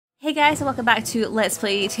Hey guys, and welcome back to Let's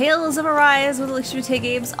Play Tales of Arise with Elgato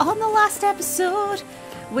Games. On the last episode,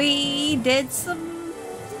 we did some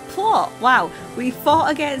plot. Wow, we fought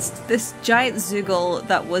against this giant Zoogle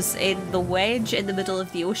that was in the wedge in the middle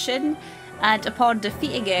of the ocean, and upon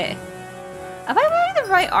defeating it... Am I wearing the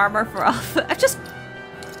right armor for Alpha? Am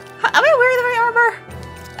I wearing the right armor?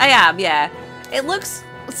 I am, yeah. It looks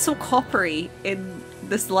so coppery in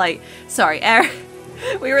this light. Sorry,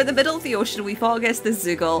 we were in the middle of the ocean, we fought against this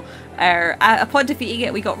Zoogle. Upon defeating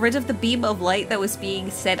it, we got rid of the beam of light that was being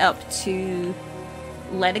sent up to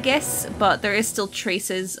Lenegis, but there is still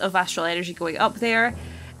traces of astral energy going up there,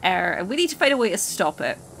 and we need to find a way to stop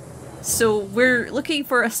it. So we're looking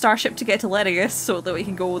for a starship to get to Lenegis so that we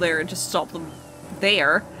can go there and just stop them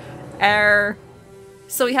there.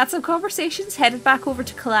 So we had some conversations, headed back over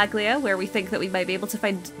to Calaglia, where we think that we might be able to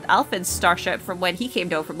find Alfin's starship from when he came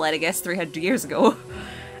down from Lenegis 300 years ago.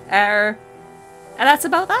 And that's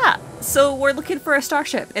about that. So we're looking for a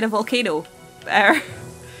starship in a volcano.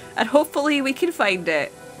 And hopefully we can find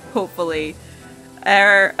it. Hopefully.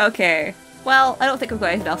 Okay. Well, I don't think we've got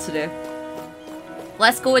anything else to do.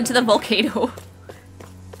 Let's go into the volcano.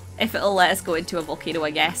 If it'll let us go into a volcano,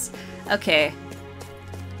 I guess. Okay.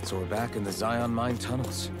 So we're back in the Zion mine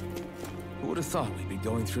tunnels. Who would have thought we'd be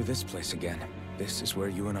going through this place again? This is where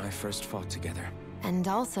you and I first fought together. And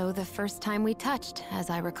also the first time we touched, as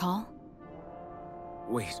I recall.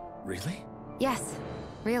 Wait, really? Yes,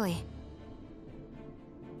 really.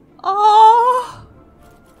 Oh,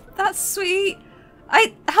 that's sweet.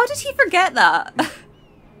 How did he forget that?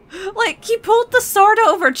 Like, he pulled the sword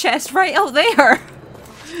out of her chest right out there.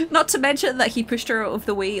 Not to mention that he pushed her out of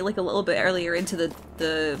the way like a little bit earlier into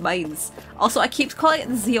the mines. Also, I keep calling it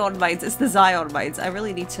the Zion mines. It's the Zion mines. I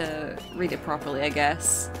really need to read it properly, I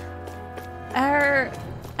guess.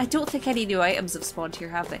 I don't think any new items have spawned here,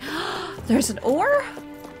 have they? There's an ore?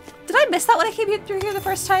 Did I miss that when I came through here the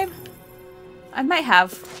first time? I might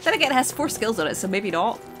have. Then again, it has 4 skills on it, so maybe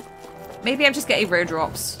not. Maybe I'm just getting rare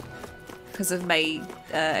drops because of my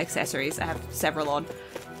accessories. I have several on.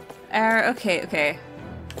 Okay.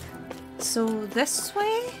 So this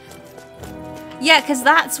way? Yeah, because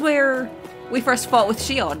that's where we first fought with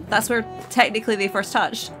Shion. That's where technically they first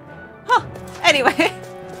touched. Huh. Anyway.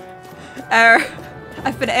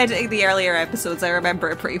 I've been editing the earlier episodes. I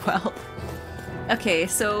remember it pretty well. Okay,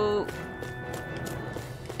 so...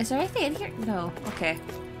 Is there anything in here? No. Okay.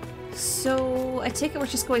 So, I take it we're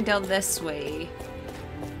just going down this way.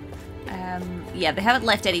 Yeah, they haven't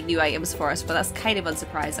left any new items for us, but that's kind of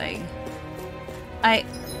unsurprising.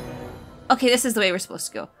 Okay, this is the way we're supposed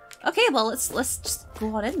to go. Okay, well, let's just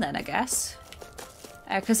go on in then, I guess.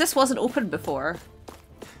 Because this wasn't open before.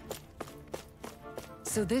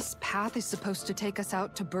 So this path is supposed to take us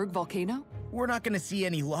out to Berg Volcano? We're not gonna see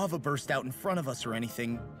any lava burst out in front of us or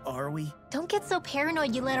anything, are we? Don't get so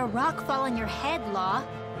paranoid you let a rock fall on your head, Law.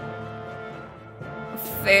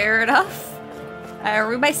 Fair enough.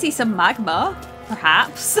 We might see some magma,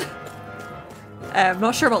 perhaps. I'm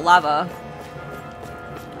not sure about lava.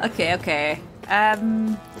 Okay. I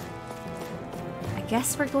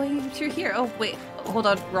guess we're going through here. Oh, wait. Hold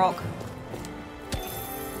on. Rock.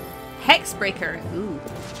 Hexbreaker. Ooh.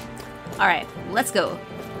 Alright, let's go.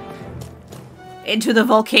 Into the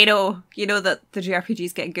volcano. You know that the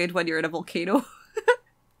JRPGs get good when you're in a volcano.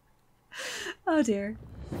 Oh dear.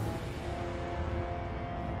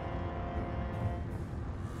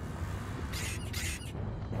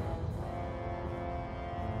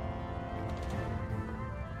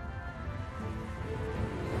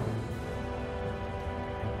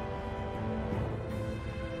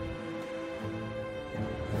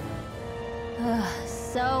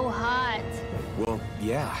 So hot. Well,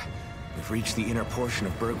 yeah. We've reached the inner portion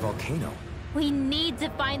of Berg Volcano. We need to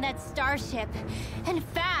find that starship. And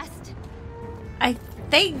fast. I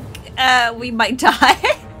think we might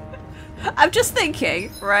die. I'm just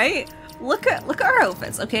thinking, right? Look at our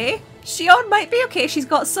outfits, okay? Shion might be okay. She's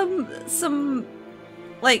got some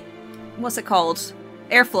like, what's it called?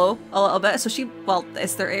 Airflow a little bit. So well,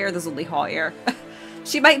 is there air? There's only hot air.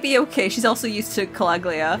 She might be okay. She's also used to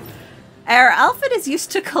Calaglia. Alfin is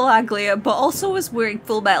used to Calaglia, but also is wearing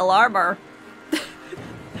full metal armor.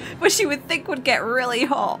 Which you would think would get really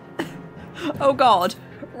hot. Oh god.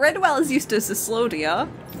 Redwell is used to Cyslodia.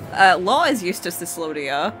 Law is used to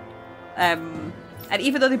Cyslodia. And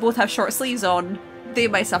even though they both have short sleeves on, they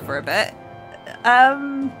might suffer a bit.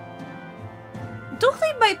 Dothley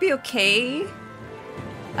might be okay.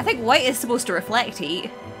 I think white is supposed to reflect heat.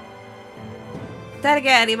 Then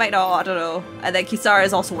again, he might not, I don't know. And then Kisara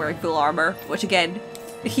is also wearing full armor, which again,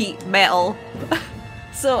 heat, metal.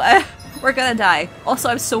 So, we're gonna die. Also,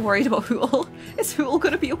 I'm so worried about Hootle. Is Fool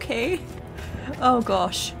gonna be okay? Oh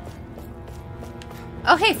gosh.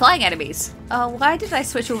 Okay, flying enemies. Why did I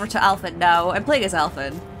switch over to Alphen? No, I'm playing as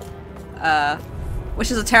Alphen. Which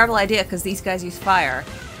is a terrible idea because these guys use fire.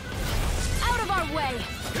 Out of our way.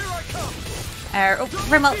 Oh,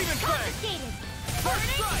 remote.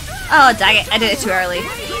 Oh, dang it. I did it too early.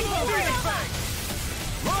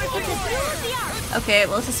 Okay,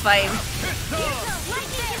 well, this is fine.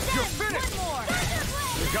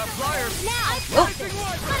 Oh.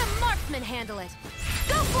 Let a marksman handle it.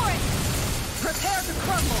 Go for it. Prepare to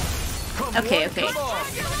crumble. Okay, okay.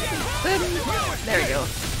 Boom. There we go.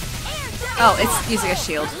 Oh, it's using a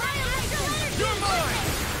shield.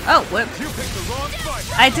 Oh, whoop.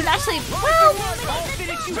 I didn't actually... Well,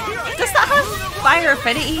 does that have fire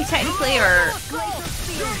affinity, technically, or...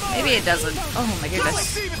 Maybe it doesn't. Oh my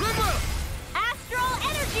goodness. Astral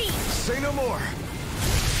energy. Say no more.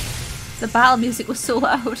 The battle music was so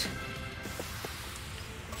loud.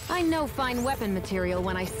 I know fine weapon material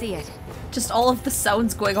when I see it. Just all of the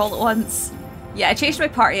sounds going all at once. Yeah, I changed my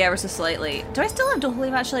party ever so slightly. Do I still have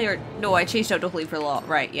Dohleem actually, or... No, I changed out Dohleem for Lot.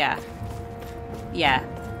 Right, yeah. Yeah.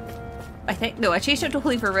 I think... No, I changed out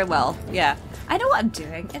Dohleem for Rinwell. Yeah. I know what I'm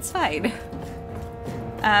doing. It's fine.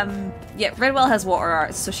 Yeah, Rinwell has water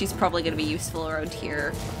arts, so she's probably going to be useful around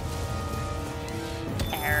here.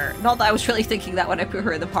 Not that I was really thinking that when I put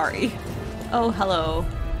her in the party. Oh, hello.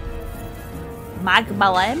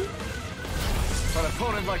 Magmalem? An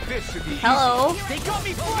opponent like this should be Hello. They got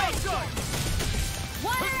me flanked.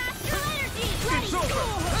 Water astral energy. It's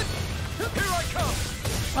over. Here I come.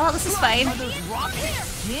 Well, this is fine.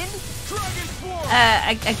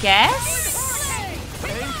 I guess?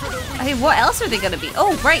 I mean, what else are they gonna be?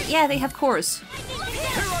 Oh, right, yeah, they have cores.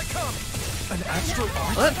 Here I come. An astral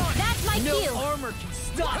Whoop. That's my cue. Armor can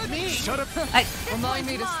stop me. Shut up. Remind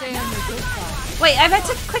me to stay on your good side. Wait, I meant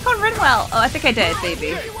to click on Rinwell. Oh, I think I did,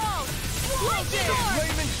 maybe.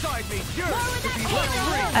 Flame inside me.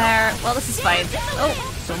 Well, this is fine. Oh,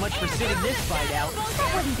 So much for sitting this fight out.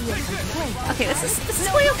 okay, this is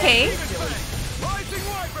way okay. Rising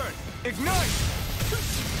Wyvern. Ignite.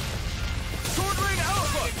 Sword Rain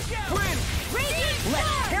Alpha. Win.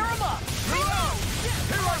 Let's tear him up.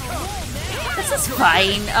 Here I come. This is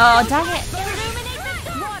fine. Oh, dang it.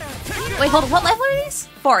 Wait, hold on. What level are these?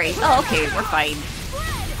 40. Oh, okay, we're fine.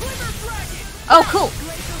 Oh, cool.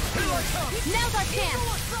 Now's our chance.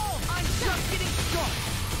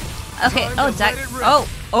 Okay. Oh, dang. Oh,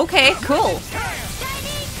 okay, cool.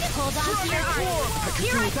 Hold on to your arm.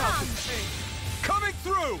 Here I come. Coming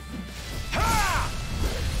through. Ha!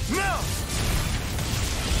 Now.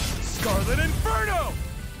 Scarlet Inferno.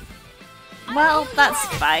 Well, that's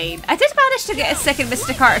fine. I did manage to get a second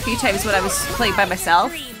Mystic Heart a few times when I was playing by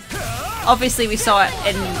myself. Obviously, we saw it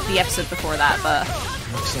in the episode before that, but...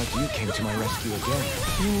 Looks like you came to my rescue again.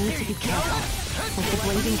 You need to be careful. With the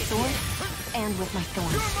blazing sword, and with my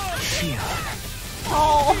thorns.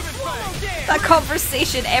 Oh, that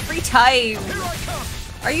conversation every time.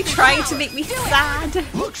 Are you trying to make me sad?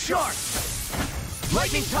 Look sharp.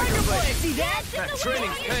 Lightning Tiger Blade. See that? That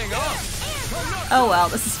training's paying off. Oh well,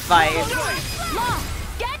 this is fine.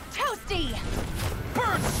 Lost. Get toasty.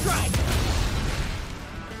 Bird strike.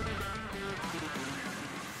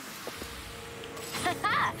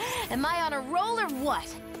 Am I on a roll or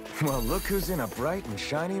what? Well, look who's in a bright and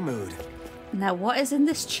shiny mood. Now, what is in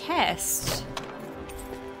this chest?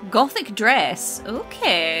 Gothic dress.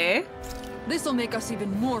 Okay. This'll make us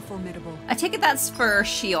even more formidable. I take it that's for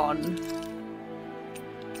Shion.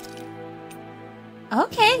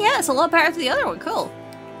 Okay, yeah, it's a lot better than the other one. Cool.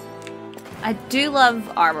 I do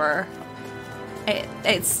love armor.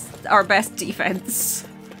 It's our best defense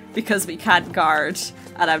because we can't guard,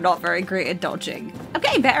 and I'm not very great at dodging. I'm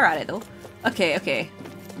getting better at it though. Okay, okay.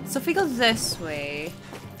 So if we go this way,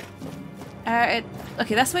 okay,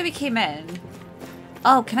 that's the way we came in.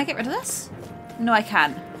 Oh, can I get rid of this? No, I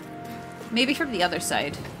can. Maybe from the other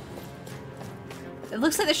side. It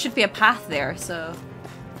looks like there should be a path there, so...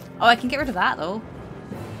 Oh, I can get rid of that, though.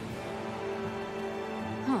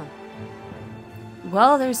 Huh.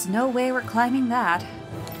 Well, there's no way we're climbing that.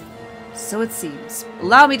 So it seems.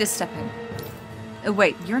 Allow me to step in. Oh,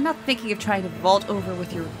 wait, you're not thinking of trying to vault over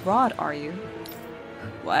with your rod, are you?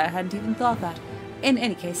 Why, I hadn't even thought that. In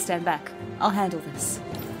any case, stand back. I'll handle this.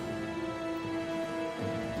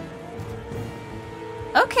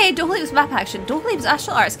 Okay, Dohleem's map action. Dohleem's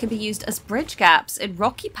astral arts can be used as bridge gaps in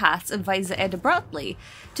rocky paths and vines that end abruptly.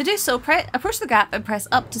 To do so, approach the gap and press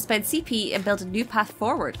up to spend CP and build a new path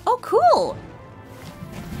forward. Oh, cool!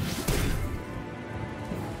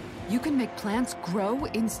 You can make plants grow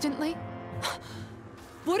instantly?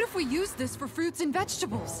 What if we use this for fruits and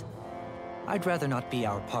vegetables? I'd rather not be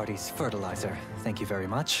our party's fertilizer. Thank you very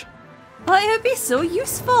much. But it would be so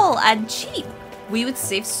useful and cheap. We would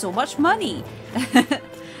save so much money.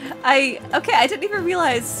 I didn't even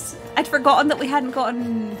realize I'd forgotten that we hadn't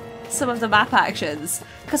gotten some of the map actions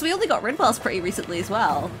because we only got Ridwell's pretty recently as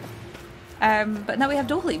well. But now we have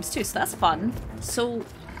Dohleems too, so that's fun. So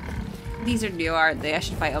these are new, aren't they? I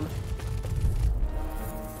should fight them.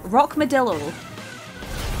 Rockmadillo.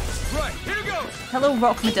 Right, here goes. Hello,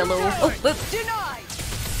 Rockmadillo. Oh, whoop.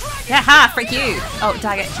 Yaha, freak you. Oh,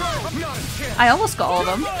 dang it. I almost got all of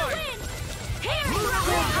them.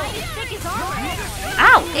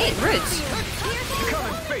 Ow, hey, rude.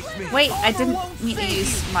 Wait, I didn't mean to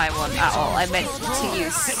use my one at all. I meant to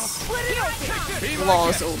use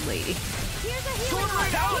laws only.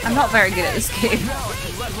 I'm not very good at this game.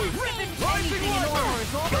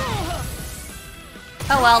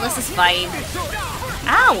 Oh well, this is fine.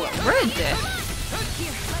 Ow, rude.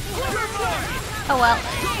 Oh well,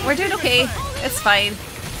 we're doing okay. It's fine.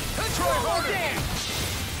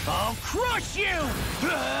 I'll crush you!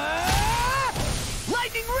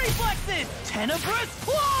 Lightning reflexes! Tenebrous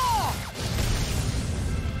claw!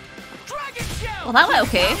 Dragon shell! Well, that went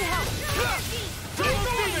okay.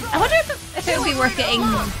 I wonder if it would be worth getting...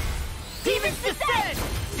 Demon's descent!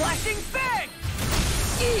 Flashing fang!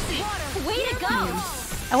 Easy! Way to go!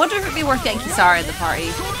 I wonder if it would be worth getting Kisara in the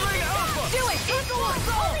party. Do it!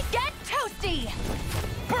 Get toasty!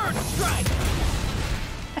 Bird strike!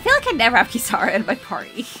 I feel like I never have Kisara in my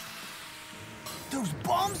party. Those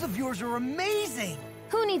bombs of yours are amazing!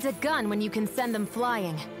 Who needs a gun when you can send them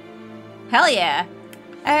flying? Hell yeah.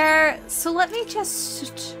 So let me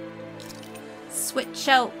just switch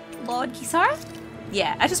out Lord Kisara?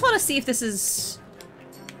 Yeah, I just want to see if this is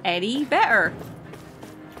any better.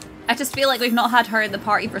 I just feel like we've not had her in the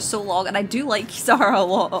party for so long, and I do like Kisara a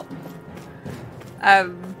lot.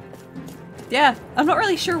 Yeah, I'm not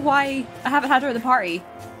really sure why I haven't had her in the party.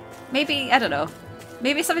 Maybe, I don't know.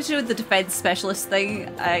 Maybe it's something to do with the defense specialist thing.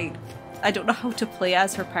 I don't know how to play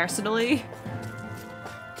as her personally.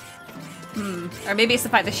 Or maybe it's the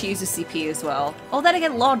fact that she uses CP as well. Oh, then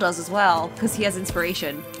again, Law does as well, because he has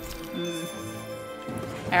inspiration.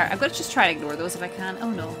 Alright, I'm gonna just try and ignore those if I can. Oh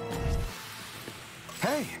no.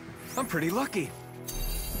 Hey, I'm pretty lucky.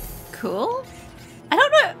 Cool. I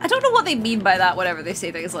don't know what they mean by that whenever they say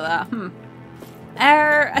things like that.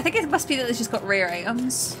 I think it must be that it's just got rare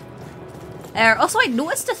items. Also, I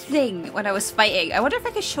noticed a thing when I was fighting. I wonder if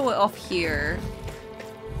I could show it off here.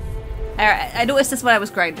 I noticed this when I was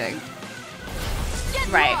grinding.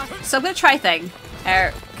 Right, so I'm gonna try a thing.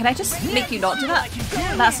 Can I just make you not do that?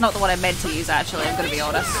 That's not the one I meant to use, actually, I'm gonna be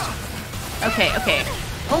honest. Okay, okay.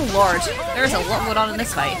 Oh lord, there's a lot going on in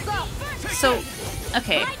this fight. So,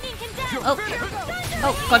 okay. Oh,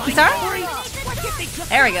 got Kisara?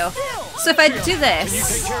 There we go. So if I do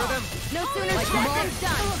this...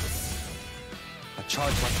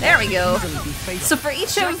 There we go. So for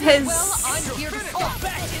each of his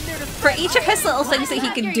little things that he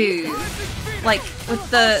can do, like with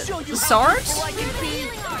the sword,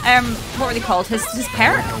 what were they called? His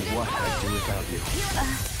perk?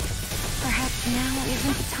 Perhaps now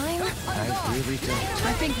isn't the time? I really don't.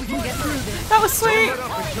 I think we can get through this. That was sweet.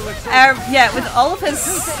 Yeah, with all of his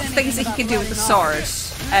things that he can do with the sword,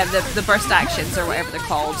 the burst actions or whatever they're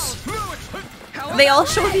called, they all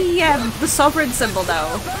show the sovereign symbol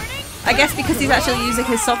now. I guess because he's actually using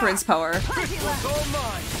his sovereign's power,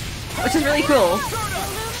 which is really cool.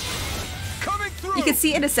 You can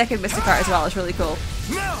see it in his second Mystic Art as well. It's really cool.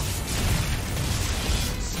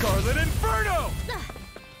 Scarlet Inferno!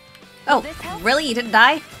 Oh, really? You didn't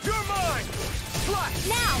die? You're mine!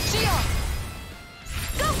 Now, shield!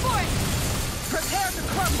 Go for it! Prepare to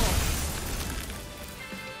crumble!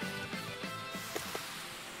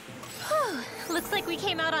 Whew, looks like we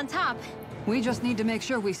came out on top. We just need to make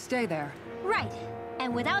sure we stay there. Right,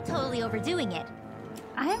 and without totally overdoing it.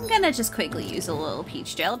 I'm gonna just quickly use a little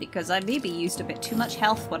peach gel because I maybe used a bit too much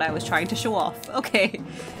health when I was trying to show off. Okay.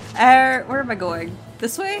 Where am I going?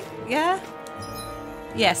 This way? Yeah?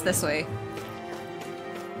 Yes, this way.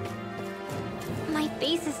 My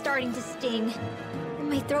face is starting to sting, and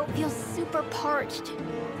my throat feels super parched.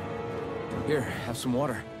 Here, have some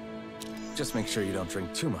water. Just make sure you don't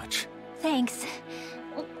drink too much. Thanks.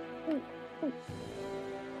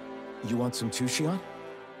 You want some too, Shion?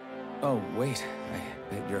 Oh, wait. I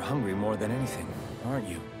bet you're hungry more than anything, aren't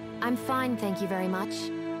you? I'm fine, thank you very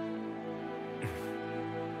much.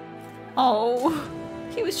 Oh,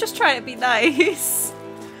 he was just trying to be nice.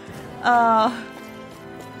 I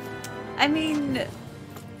mean,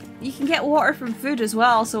 you can get water from food as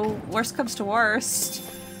well, so worst comes to worst.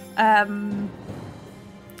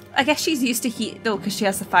 I guess she's used to heat though, because she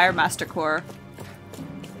has the Fire Master core.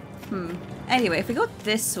 Anyway, if we go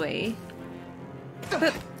this way...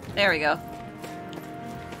 Boop. There we go.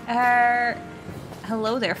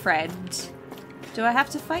 Hello there, friend. Do I have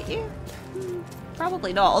to fight you?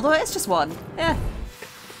 Probably not, although it's just one. Yeah.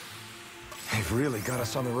 They've really got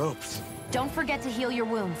us on the ropes. Don't forget to heal your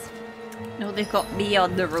wounds. No, they've got me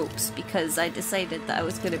on the ropes because I decided that I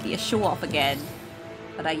was going to be a show-off again.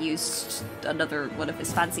 But I used another one of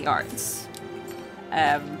his fancy arts.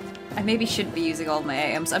 I maybe shouldn't be using all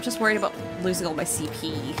my items. I'm just worried about losing all my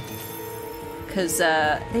CP. Because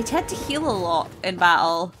they tend to heal a lot in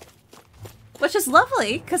battle. Which is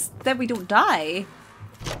lovely, because then we don't die.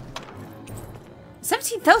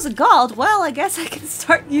 17,000 gold? Well, I guess I can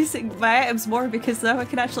start using my items more because now I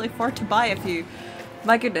can actually afford to buy a few.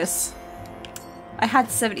 My goodness. I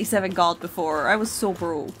had 77 gold before. I was so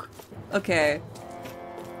broke. Okay.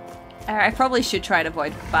 I probably should try and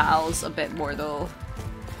avoid battles a bit more though.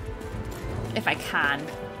 If I can.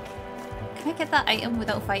 Can I get that item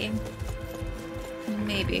without fighting?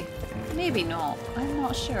 Maybe. Maybe not. I'm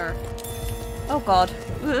not sure. Oh god.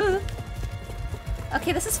 Ugh.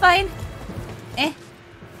 Okay, this is fine. Eh.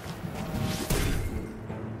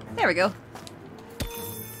 There we go.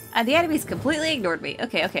 And the enemies completely ignored me.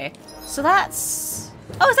 Okay, okay. So that's...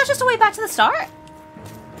 Oh, is that just a way back to the start?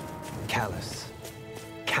 Callous.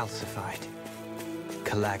 Calcified.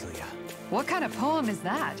 Calaglia. What kind of poem is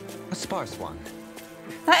that? A sparse one.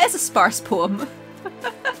 That is a sparse poem.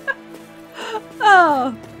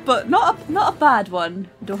 Oh, but not a bad one,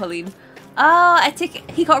 Dohalim. Oh, I take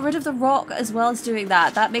he got rid of the rock as well as doing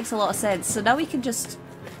that. That makes a lot of sense. So now we can just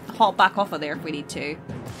hop back off of there if we need to.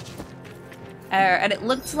 And it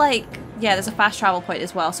looked like, yeah, there's a fast travel point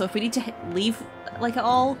as well. So if we need to leave like at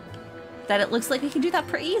all, then it looks like we can do that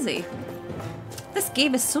pretty easy. This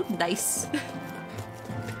game is so nice.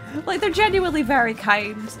 Like, they're genuinely very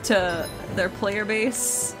kind to their player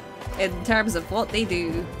base in terms of what they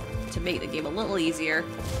do to make the game a little easier.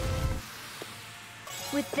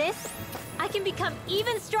 With this, I can become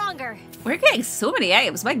even stronger. We're getting so many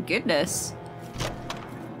items, my goodness.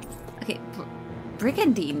 Okay,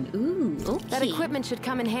 Brigandine. Ooh, okay. That equipment should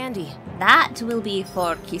come in handy. That will be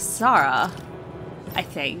for Kisara, I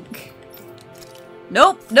think.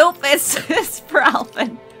 Nope, nope, it's for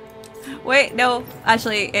Alvin. Wait, no,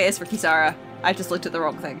 actually, it is for Kisara. I just looked at the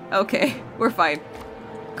wrong thing. Okay, we're fine.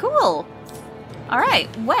 Cool. Alright,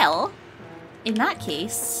 well, in that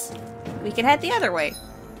case, we can head the other way.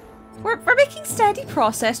 We're making steady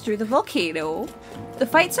progress through the volcano. The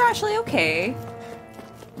fights are actually okay.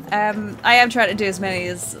 I am trying to do as many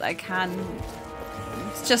as I can.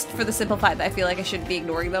 Just for the simple fact that I feel like I shouldn't be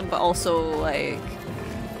ignoring them, but also, like,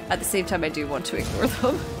 at the same time I do want to ignore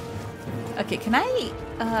them. Okay, can I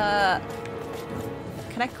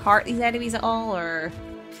cart these enemies at all, or...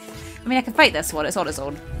 I mean, I can fight this one, it's on its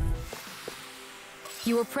own.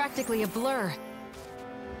 You were practically a blur.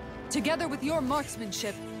 Together with your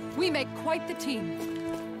marksmanship, we make quite the team.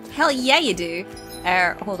 Hell yeah, you do.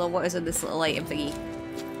 Hold on, what is in this little item thingy?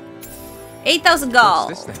 8,000 gold!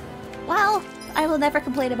 What's this thing? Well, I will never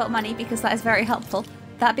complain about money because that is very helpful.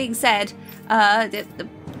 That being said, well,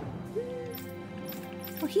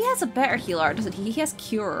 he has a better heal art, doesn't he? He has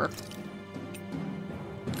Cure.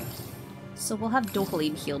 So we'll have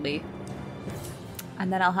Dohalim heal me.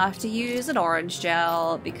 And then I'll have to use an orange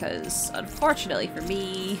gel because, unfortunately for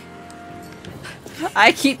me,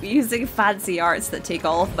 I keep using fancy arts that take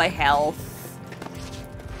all of my health.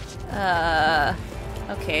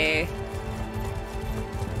 Okay.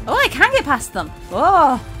 Oh, I can get past them!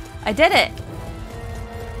 Oh, I did it!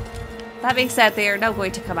 That being said, they are now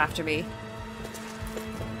going to come after me.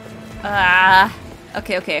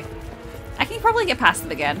 Okay, okay. I can probably get past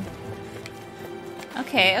them again.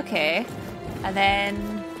 Okay, okay. And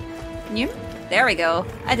then... There we go.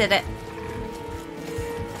 I did it.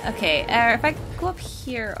 Okay, if I go up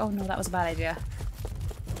here... Oh no, that was a bad idea.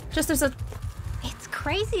 Just there's a... It's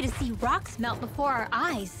crazy to see rocks melt before our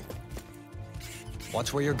eyes.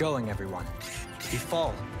 Watch where you're going, everyone. If you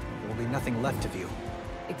fall, there will be nothing left of you.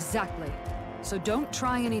 Exactly. So don't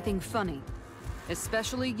try anything funny.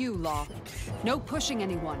 Especially you, Law. No pushing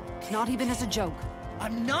anyone, not even as a joke.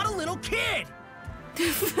 I'm not a little kid!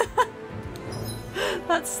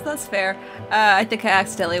 That's fair. I think I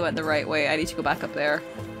accidentally went the right way. I need to go back up there.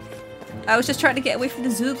 I was just trying to get away from the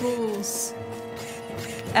Zoogles.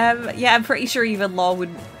 Yeah, I'm pretty sure even Law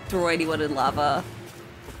wouldn't throw anyone in lava.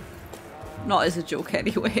 Not as a joke,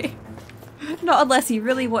 anyway. Not unless he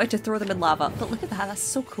really wanted to throw them in lava. But look at that, that's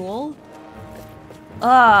so cool.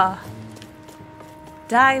 Ah.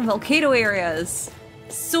 Dang, volcano areas.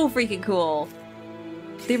 So freaking cool.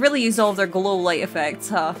 They really used all of their glow light effects,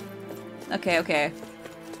 huh? Okay, okay.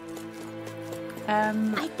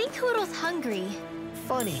 I think Hoodle's hungry.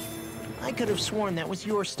 Funny. I could have sworn that was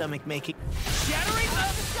your stomach making. Shattering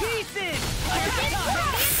of pieces!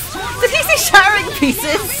 Did he say shattering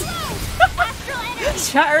pieces?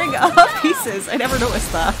 Shattering of pieces. I never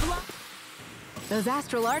noticed that. Those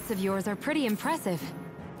astral arts of yours are pretty impressive.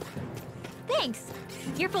 Thanks.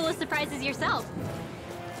 You're full of surprises yourself.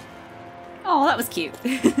 Oh, that was cute.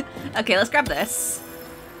 Okay, let's grab this.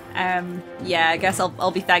 Yeah, I guess I'll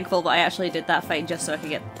be thankful that I actually did that fight just so I could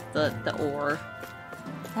get the ore.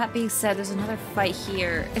 That being said, there's another fight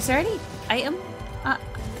here. Is there any item?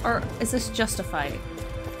 Or is this just a fight?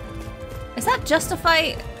 Is that just a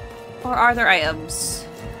fight? Or are there items?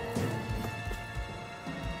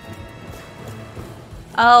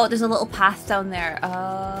 Oh, there's a little path down there.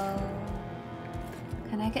 Oh.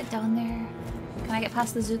 Can I get down there? Can I get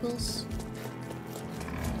past the Zoogles?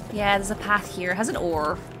 Yeah, there's a path here. It has an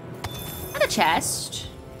ore. And a chest.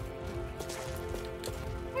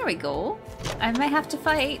 There we go. I might have to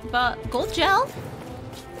fight, but gold gel?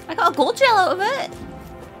 I got a gold gel out of it!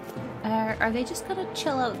 Are they just gonna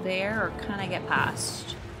chill out there, or can I get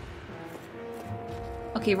past?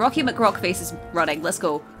 Okay, Rocky McRockface is running. Let's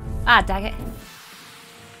go. Ah, dang it.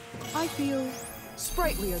 I feel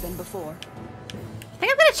sprightlier than before. I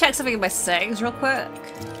think I'm gonna check something in my settings real quick.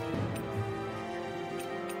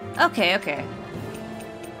 Okay, okay.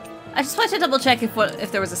 I just wanted to double check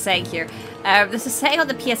if there was a setting here. There's a setting on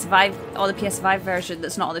the PS5 version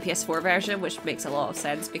that's not on the PS4 version, which makes a lot of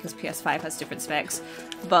sense because PS5 has different specs.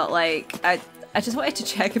 But like, I just wanted to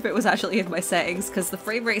check if it was actually in my settings because the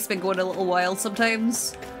frame rate's been going a little wild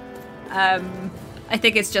sometimes. I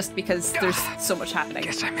think it's just because there's so much happening.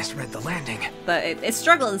 Guess I misread the landing. But it's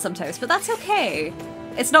struggling sometimes, but that's okay.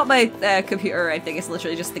 It's not my computer or anything, it's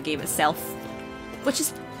literally just the game itself. Which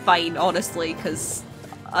is fine, honestly, because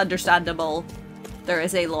understandable. There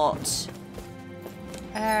is a lot.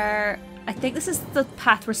 I think this is the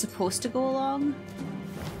path we're supposed to go along.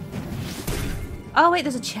 Oh wait,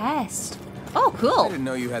 there's a chest. Oh, cool. I didn't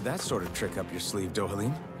know you had that sort of trick up your sleeve,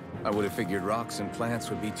 Dohalim. I would have figured rocks and plants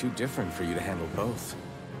would be too different for you to handle both.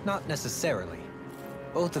 Not necessarily.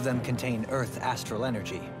 Both of them contain Earth astral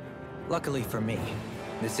energy. Luckily for me,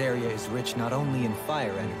 this area is rich not only in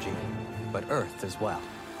fire energy, but Earth as well.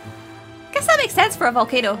 Guess that makes sense for a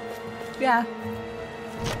volcano. Yeah.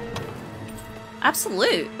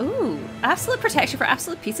 Absolute. Ooh. Absolute protection for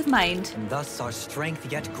absolute peace of mind. And thus our strength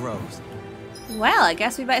yet grows. Well, I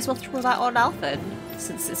guess we might as well throw that on Alfred,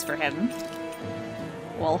 since it's for him.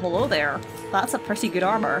 Well, hello there. That's a pretty good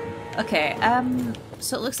armor. Okay,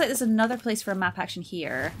 so it looks like there's another place for a map action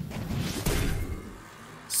here.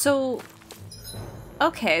 So,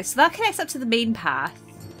 okay, so that connects up to the main path.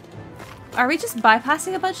 Are we just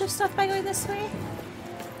bypassing a bunch of stuff by going this way?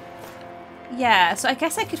 Yeah, so I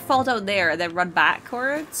guess I could fall down there and then run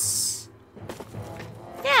backwards.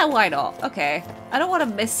 Yeah, why not? Okay. I don't want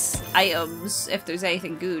to miss items if there's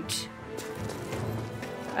anything good.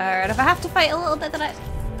 And if I have to fight a little bit, then I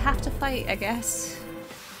have to fight, I guess.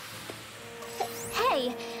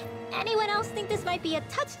 Hey, anyone else think this might be a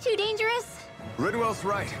touch too dangerous? Ridwell's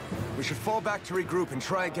right. We should fall back to regroup and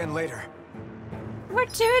try again later. We're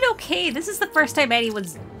doing okay. This is the first time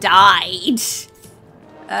anyone's died.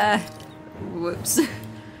 Whoops.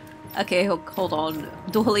 Okay, hold on.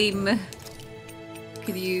 Dohalim,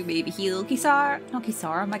 can you maybe heal Kisar? Not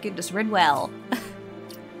Kisar, my goodness, Ridwell.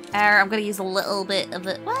 I'm gonna use a little bit of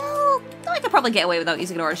it. Well, I could probably get away without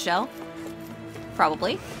using an orange shell.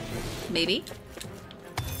 Probably. Maybe.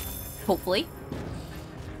 Hopefully.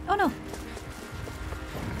 Oh no.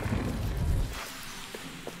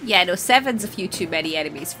 Yeah, no, 7's a few too many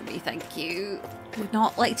enemies for me, thank you. Would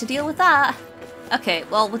not like to deal with that. Okay,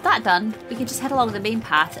 well, with that done, we can just head along the main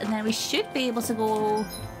path, and then we should be able to go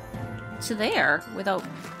to there without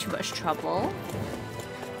too much trouble.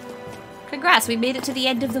 Congrats, we made it to the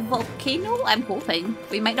end of the volcano? I'm hoping.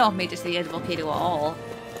 We might not have made it to the end of the volcano at all.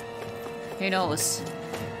 Who knows?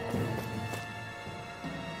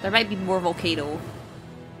 There might be more volcano.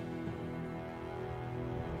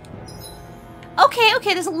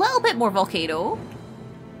 Okay, there's a little bit more volcano.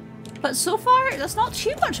 But so far, there's not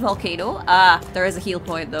too much volcano. Ah, there is a heal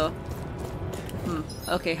point though.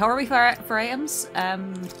 Okay, how are we for items?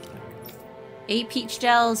 8 peach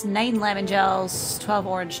gels, 9 lemon gels, 12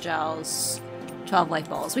 orange gels, 12 life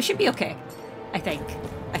balls. We should be okay, I think.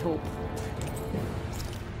 I hope.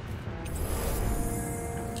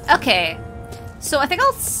 Okay, so I think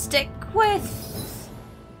I'll stick with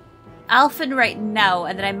Alphen right now,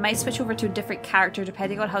 and then I might switch over to a different character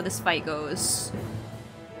depending on how this fight goes.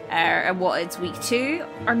 and what it's weak to.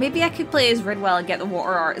 Or maybe I could play as Ridwell and get the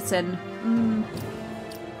water arts in.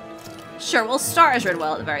 Sure, we'll start as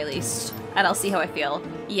Ridwell at the very least, and I'll see how I feel.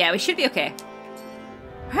 Yeah, we should be okay.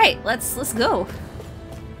 Alright, let's go.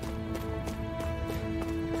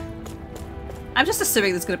 I'm just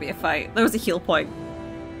assuming there's gonna be a fight. There was a heal point.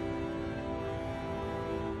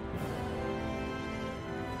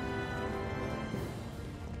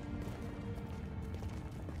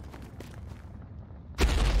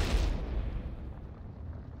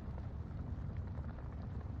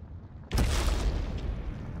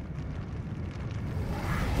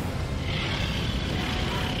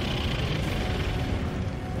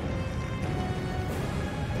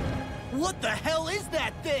 What the hell is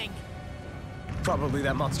that thing? Probably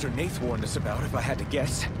that monster Nath warned us about, if I had to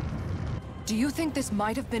guess. Do you think this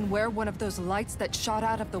might have been where one of those lights that shot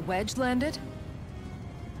out of the wedge landed?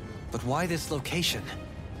 But why this location?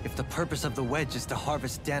 If the purpose of the wedge is to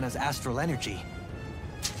harvest Dana's astral energy.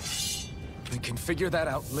 We can figure that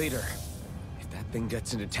out later. If that thing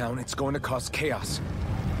gets into town, it's going to cause chaos.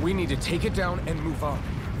 We need to take it down and move on.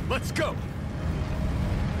 Let's go!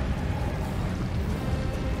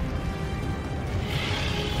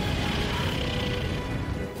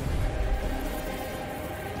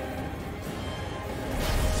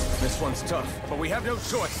 This one's tough, but we have no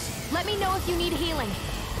choice. Let me know if you need healing.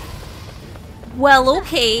 Well,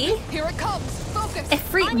 okay. Here it comes! Focus!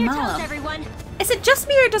 Ifrit On your toes, Malum. everyone. Is it just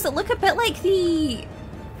me or does it look a bit like the...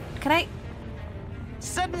 Can I...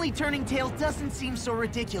 Suddenly turning tail doesn't seem so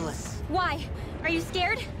ridiculous. Why? Are you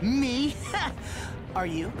scared? Me? Are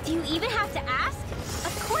you? Do you even have to ask?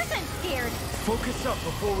 Of course I'm scared. Focus up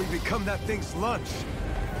before we become that thing's lunch.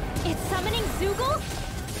 It's summoning Zoogle?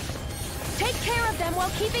 Take care of them while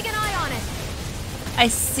keeping an eye on it. I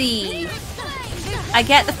see. I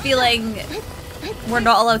get the feeling we're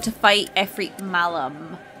not allowed to fight Ifrit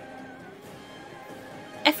Malum.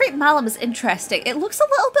 Ifrit Malum is interesting. It looks a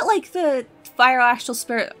little bit like the Fire Astral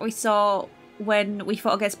Spirit we saw when we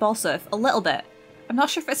fought against Balsuf. A little bit. I'm not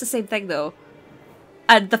sure if it's the same thing though.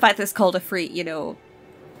 And the fact that it's called Ifrit, you know.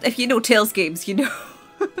 If you know Tales games, you know.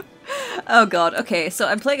 Oh god, okay, so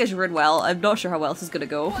I'm playing as Ridwell. I'm not sure how else is gonna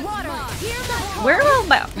go. Where are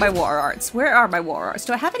my water arts? Where are my water arts?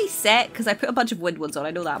 Do I have any set? Because I put a bunch of wind ones on,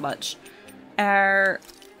 I know that much. Right,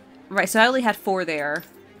 so I only had 4 there.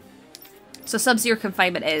 So Sub-Zero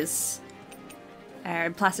Confinement is.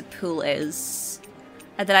 And Placid Pool is.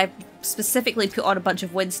 And then I specifically put on a bunch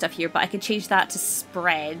of wind stuff here, but I could change that to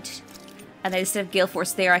Spread. And then instead of Gale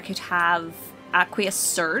Force there, I could have Aqueous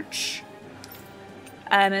Surge.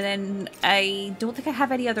 And then I don't think I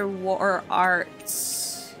have any other water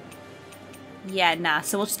arts. Yeah, nah.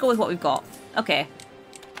 So we'll just go with what we've got. Okay.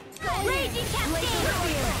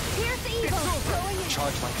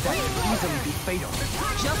 Charge like that could easily be fatal.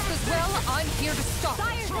 Just as well, I'm here to stop.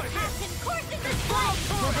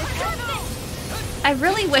 I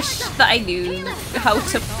really wish that I knew how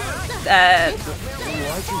to To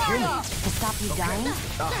stop you dying?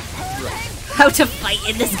 how to fight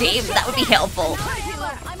in this game. That would be helpful.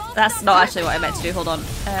 That's not actually what I meant to do. Hold on.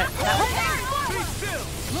 That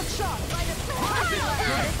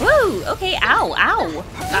one? Woo! Okay, ow, ow.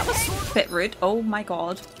 That was a bit rude. Oh my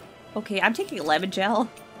god. Okay, I'm taking a lemon gel.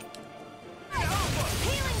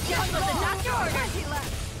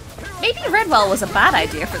 Maybe Ridwell was a bad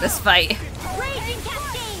idea for this fight.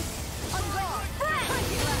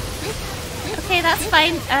 Okay, that's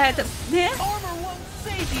fine.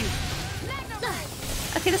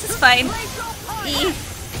 Okay, this is fine.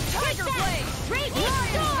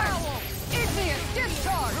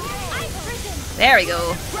 There we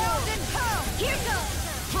go.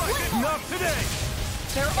 Not today.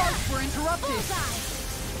 Their arcs were interrupted.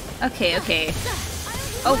 Okay, okay.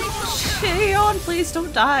 Oh, Shion, please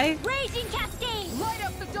don't die. Raging Cascade! Light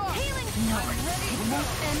up the dark.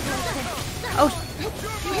 Oh,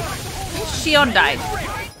 Shion died.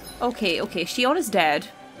 Okay, okay, Shion is dead.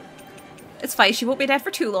 It's fine, she won't be dead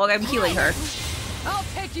for too long, I'm healing her. I'll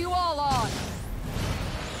take you all on.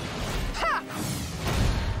 Ha!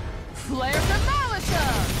 Flare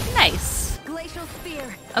Demolition! Nice. Glacial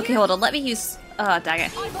spear. Okay, hold on, let me use... Oh, dang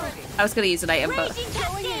it. I was gonna use an item, but... Raging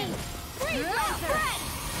Cascade!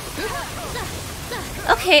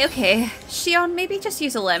 Okay, okay. Shion, maybe just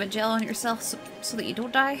use a lemon gel on yourself so that you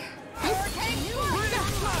don't die.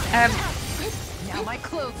 Now my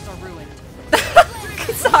clothes are ruined.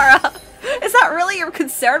 Sarah, is that really your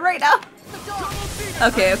concern right now?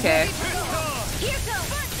 Okay, okay.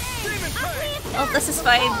 Oh, this is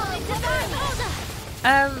fine.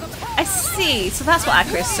 I see. So that's what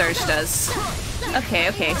Aqueous Surge does. Okay,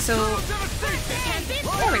 okay, so...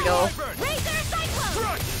 There we go.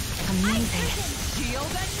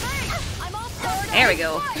 There we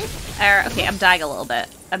go. Okay, I'm dying a little bit.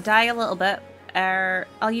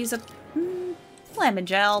 I'll use a lemon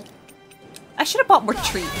gel. I should have bought more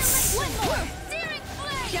treats.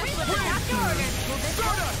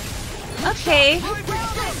 Okay.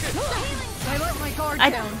 I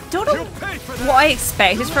don't know what I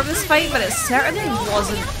expected from this fight, but it certainly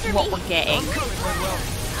wasn't what we're getting.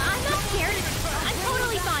 I'm not scared. I'm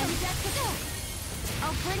totally fine.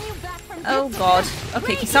 I'll bring you back from Oh god.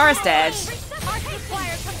 Okay, Kisara's dead.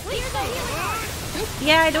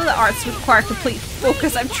 Yeah, I know that arts require complete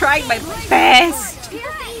focus. I'm trying my best.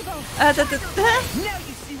 Now you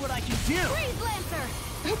see what I can do.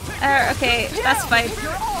 Okay, that's fine.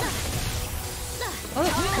 Oh,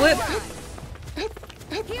 whoop.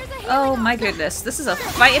 Oh my goodness, this is a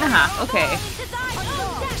fight and a half. Okay.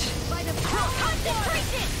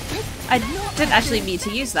 I didn't actually mean to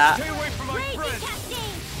use that.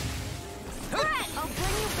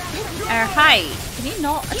 Hi, can you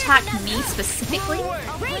not attack me specifically?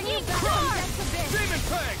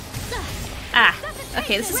 Ah,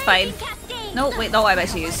 okay, this is fine. No, wait, no, I'm about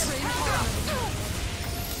to use.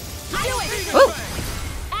 Oh!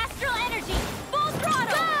 Astral energy, full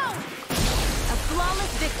throttle. A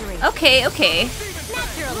flawless victory. Okay, okay.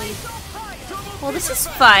 Naturally. Well, this is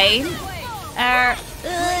fine.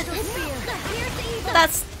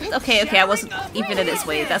 That's okay. Okay, I wasn't even in its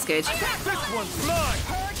way. That's good.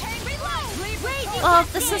 Oh,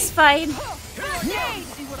 this is fine.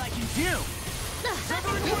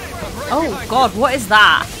 Oh God, what is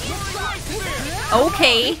that?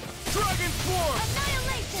 Okay.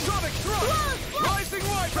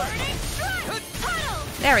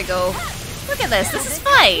 There we go. Look at this. This is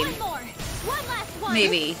fine.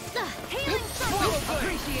 Maybe.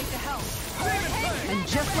 And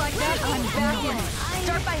just like that, I'm back in.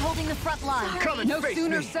 Start by holding the front line. No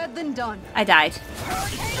sooner said than done. I died.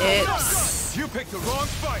 Oops. You picked the wrong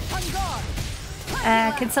fight.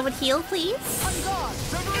 Can someone heal, please?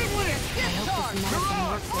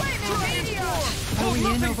 Are we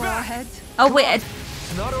in over our heads? Oh wait,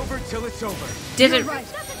 It's not over till it's over. didn't. Right.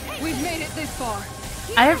 We've made it this far.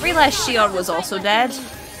 I didn't realize Shion was also dead,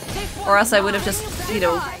 or else I would have just, you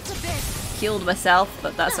know, healed myself.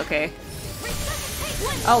 But that's okay.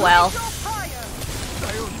 Oh well.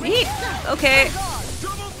 Yeet. Okay.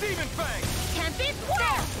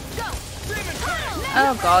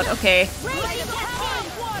 Oh God. Okay.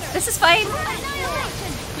 This is fine.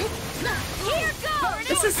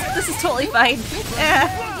 This is totally fine.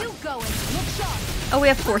 Oh, we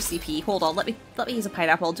have 4 CP. Hold on. Let me use a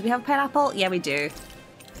pineapple. Do we have a pineapple? Yeah, we do.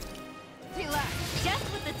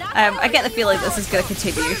 I get the feeling this is going to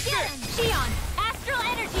continue. Astral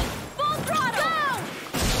energy, full throttle.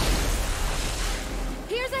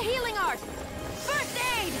 Here's a healing art. First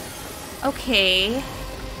aid. Okay.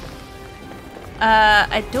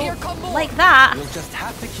 I don't like that. We'll just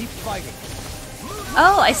have to keep fighting.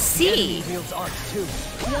 Oh, I see. Fields aren't too.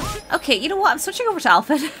 Okay, you know what? I'm switching over to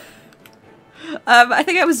Alfred. I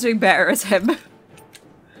think I was doing better as him.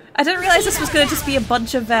 I didn't realize this was going to just be a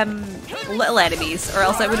bunch of little enemies, or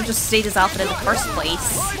else I would have just stayed as Alfred in the first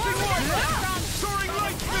place.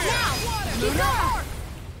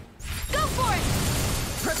 Go for it.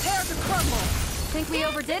 Prepare to crumble. Think we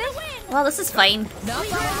overdid it? Well, this is fine. There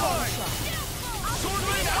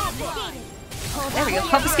we go.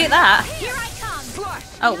 Confiscate that. Here I come.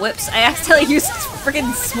 Oh, whoops. I accidentally used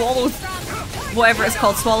friggin' swallow... whatever it's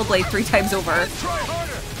called, swallow blade 3 times over.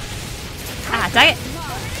 Ah, dang it.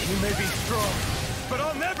 You may be strong, but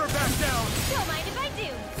I'll never back down. Don't mind if I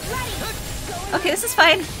do. Ready. Okay, this is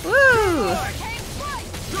fine. Woo!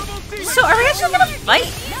 So, are we actually gonna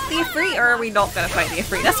fight the Ifrit, or are we not gonna fight the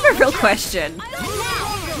Ifrit? That's my real question.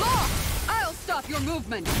 I'll stop your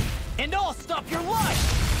movement. And I'll stop your life.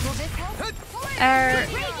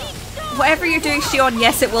 Whatever you're doing, Shion,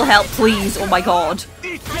 yes, it will help, please. Oh my god. I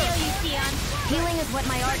owe you, Sion. Healing is what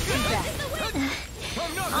my art do best.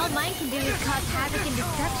 All mine can do is cause havoc and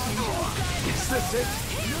destruction. Is this it?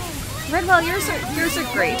 Redwell, yours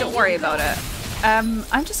are great. Don't worry about it.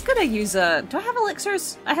 I'm just gonna use a... Do I have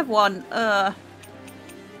elixirs? I have one. I'm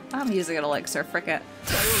using an elixir. Frick it.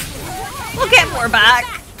 We'll get more back,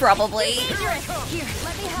 probably. Here,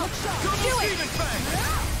 let me help. Do it.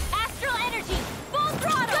 Astral energy, full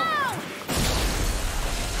throttle.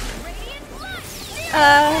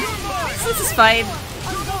 This is fine.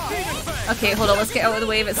 Okay, hold on. Let's get out of the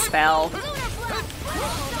way of its spell.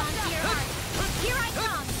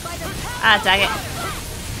 Ah, dang it.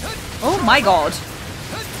 Oh my god.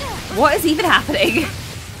 What is even happening?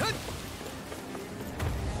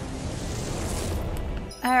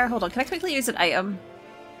 Hold on. Can I quickly use an item?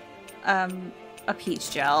 a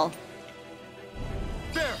peach gel.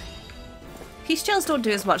 There. Peach gels don't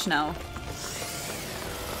do as much now.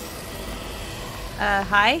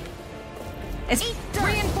 Hi? It's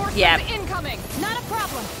Reinforcements yeah. incoming. Not a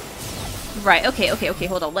problem. Right, okay,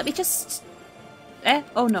 hold on. Let me just...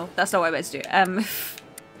 Oh no, that's not what I meant to do.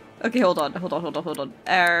 Okay, hold on.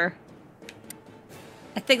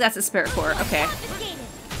 I think that's a spirit core, okay.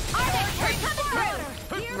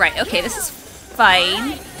 Right, okay, this is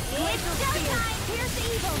fine.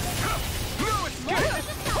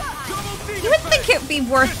 You would think it would be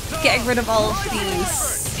worth getting rid of all of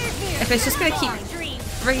these if it's just gonna keep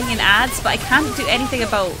bringing in ads, but I can't do anything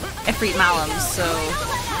about Ifrit Malams, so...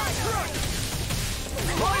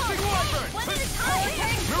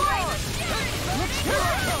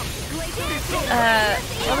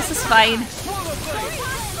 well, this is fine.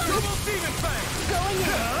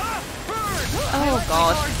 Oh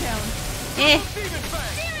god.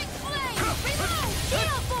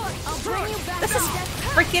 This is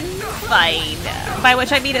freaking fine. By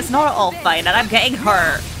which I mean it's not all fine, and I'm getting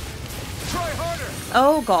hurt.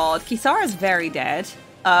 Oh god, Kisara's very dead.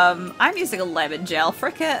 I'm using a lemon gel,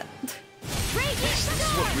 frick it.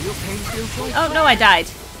 Oh no, I died.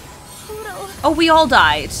 Oh, we all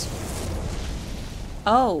died.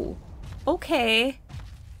 Oh. Okay.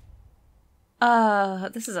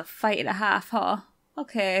 This is a fight and a half, huh?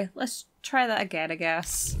 Okay, let's try that again, I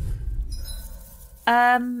guess. Do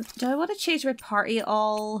I want to change my party at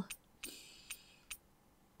all?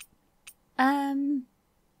 I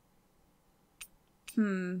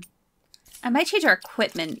might change our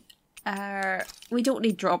equipment. We don't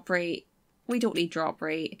need drop rate.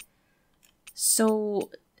 So,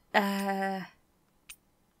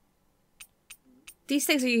 these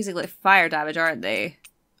things are using like fire damage, aren't they?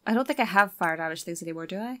 I don't think I have fire damage things anymore,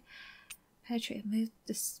 do I? Penetrate, move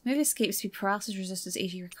escape speed, paralysis resistance,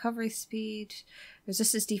 AG recovery speed,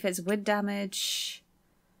 resistance defense, wind damage,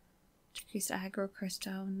 decrease aggro, curse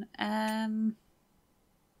down.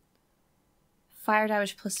 Fire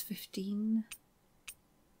damage plus 15.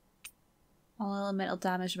 All elemental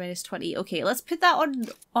damage minus 20. Okay, let's put that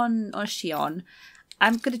on Shion.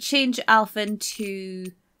 I'm gonna change Alphen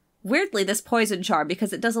to weirdly this poison charm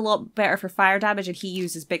because it does a lot better for fire damage and he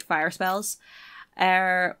uses big fire spells.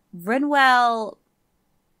 Rinwell,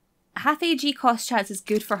 half AG cost chance is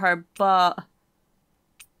good for her, but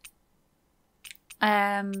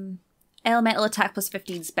elemental attack plus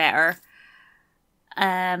 15 is better.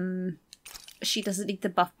 She doesn't need the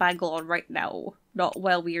buff bangle on right now, not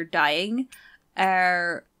while we are dying.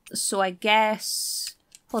 So I guess...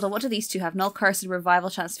 Hold on, what do these two have? Null Curse and Revival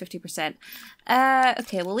chance 50%.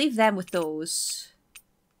 Okay, we'll leave them with those.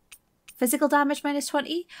 Physical damage minus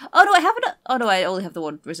 20? Oh no, I haven't... Oh no, I only have the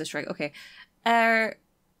one resist ring. Okay. Yeah,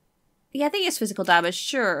 I think it's physical damage.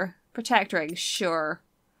 Sure. Protect ring. Sure.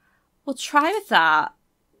 We'll try with that.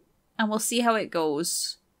 And we'll see how it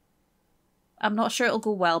goes. I'm not sure it'll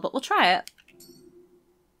go well, but we'll try it.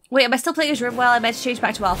 Wait, am I still playing as Rinwell? I meant to change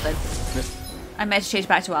back to Alphen.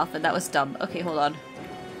 That was dumb. Okay, hold on.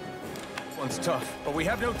 One's tough, but we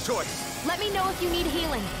have no choice. Let me know if you need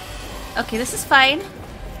healing. Okay, this is fine.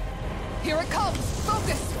 Here it comes.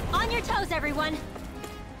 Focus. On your toes, everyone.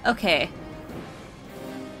 Okay.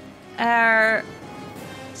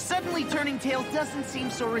 Suddenly turning tail doesn't seem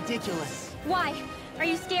so ridiculous. Why? Are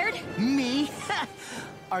you scared? Me?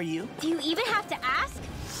 Are you? Do you even have to ask?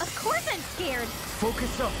 Of course I'm scared.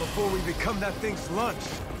 Focus up before we become that thing's lunch.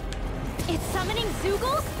 It's summoning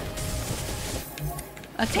Zoogles?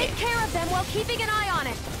 Okay. Take care of them while keeping an eye on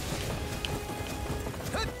it.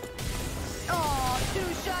 Oh, too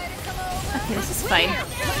shy to come over. Okay, this is fine.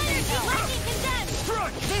 Lightning condensed!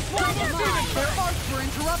 This one is mine. Their arcs were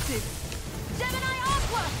interrupted. Gemini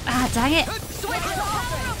Aqua! Ah, dang it. Switch to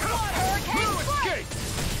Hurricane Strike.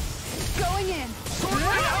 Going in.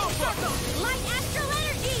 Light astral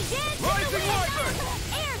energy! Dance in the Rising wind! Wyvern!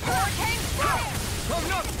 Air Hurricane Strike.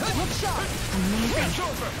 Coming up! Look sharp. Switch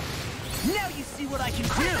over! Now you see what I can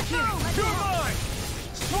do. You're mine!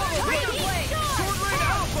 Swallow Raging Blade! Storm! Sword Rain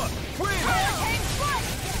Alpha! Win! Hurricane Strike.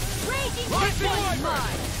 Raging Rising Storm!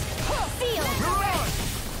 Wyvern! Seal! You're on!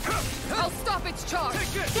 I'll stop its charge.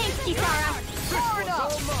 Take this! Thanks, Kisara! Hard up.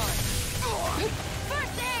 All mine!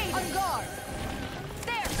 First aid! On guard.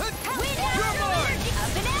 There. Wind You're astral mine! energy! A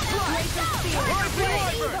banana! Laser Steel. Rising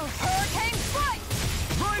Wyvern! Hurricane Strike.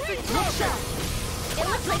 Rising Look Cloud! sharp! It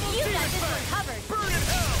looks like you got this one covered. Burn in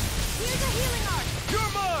hell! Here's a healing arc!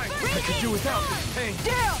 You're mine! I could do without this pain.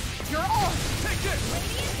 Down. You're on. Take this!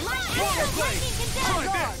 Light Swallow astral Blade! lightning Try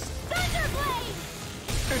condensed! this! Thunderblade!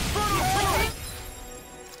 Infernal Fury!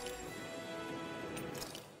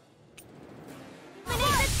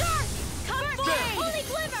 Eliminate the dark!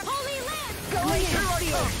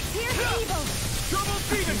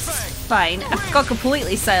 Fine. I've got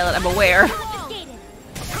completely silent, I'm aware.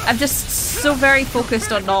 I'm just so very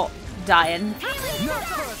focused on not dying.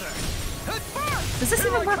 Does this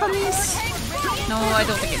even work on these? No, I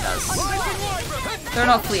don't think it does. They're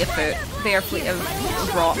not fleet of foot. They are fleet of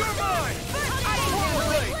rock.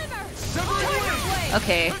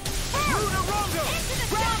 Okay.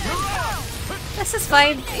 This is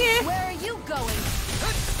fine. Yeah. Where are you going?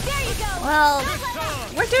 There you go. Well,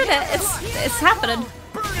 we're doing it. It's happening.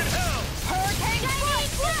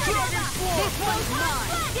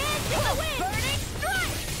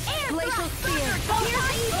 Glacial spear.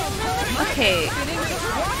 Okay.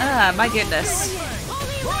 Ah, my goodness.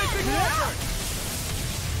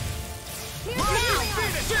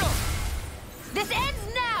 This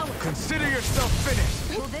ends now. Consider yourself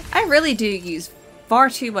finished. I really do use far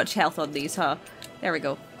too much health on these, huh? There we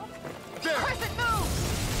go.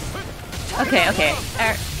 Okay, okay.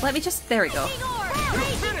 Let me just... There we go.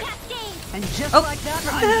 And just Oh. like that,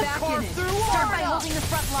 I'm back in it. Start by holding the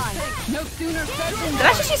front line. No sooner said than Did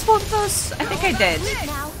I just use both of those? I think I did.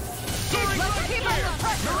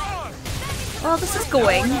 Well, this is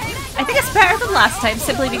going. I think it's better than last time,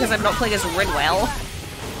 simply because I'm not playing as Rinwell.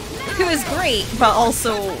 Who is great, but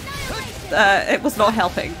also... it was not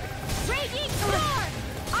helping.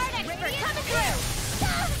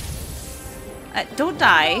 Don't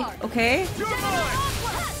die, okay?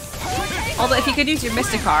 Although if you could use your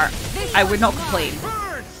Mysticar, I would not complain.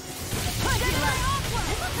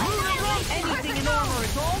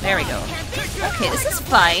 There we go. Okay, this is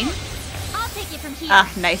fine. I'll take it from here.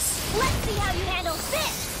 Ah, nice. Let's see how you handle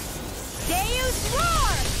this. Deus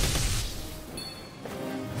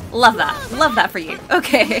roar. Love that. Love that for you.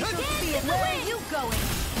 Okay. Where are you going?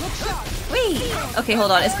 Whee! Okay,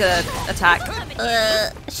 hold on. It's gonna attack.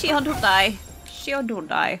 Shion, don't die. Shion, don't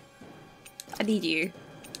die. I need you.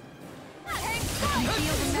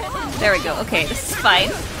 There we go. Okay, this is fine.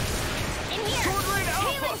 In here.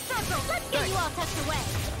 Healing circle. Let's get you all tucked away.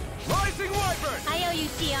 Rising Wyvern. I owe you,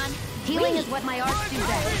 Sion. Healing is what my arts do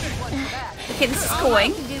best. Okay, this is All I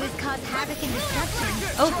going. can do is cause havoc and destruction.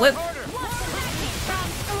 Oh, whip.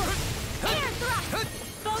 Air thrust.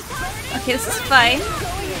 Photon. Okay, this is fine.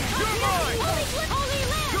 Holy land.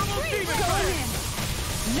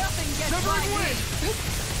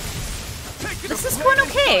 This is going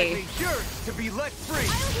okay. Yours to be let free.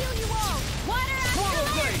 I'll heal you all. Water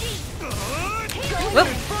Whoop.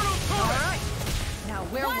 now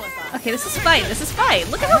where was I? Okay, this is fine. This is fine.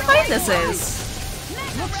 Look at how fine this is.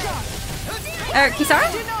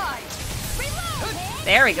 Kisara?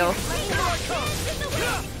 There we go.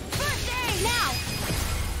 now.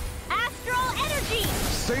 Astral energy.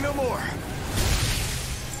 Say no more.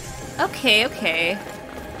 Okay, okay.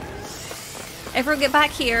 Everyone get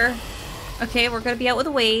back here. Okay, we're gonna be out of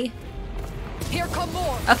the way. Here come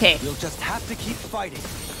more. Okay. We'll just have to keep fighting.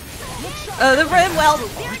 Oh, the red well.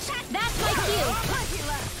 That's my cue.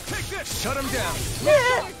 Take this. Shut him down.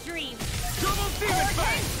 Yeah. Your dream. Double demon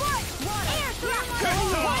fang. Air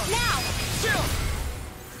thrust. Now.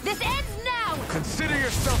 This ends now. Consider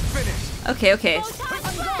yourself finished. Okay, okay.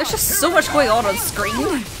 There's just so much going on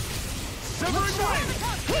screen.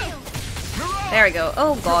 There we go.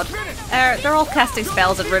 Oh god. They're all casting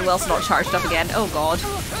spells and Rinwell's not charged up again. Oh god.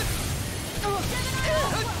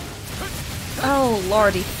 Oh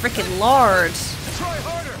lordy frickin' lord. Try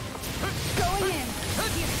harder.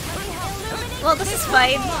 Well, this is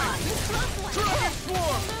fine.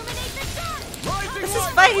 This is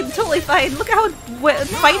fine. Totally fine. Look how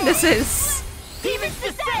fine this is. Demons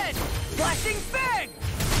descend! Flashing fang!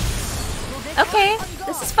 Okay,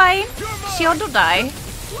 this is fine. Shion, don't die.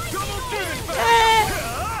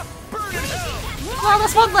 Well,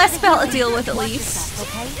 there's one less spell to deal with at least.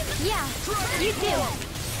 Yeah. You too.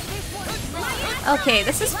 Okay,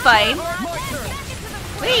 this is fine.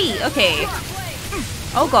 Wait, okay.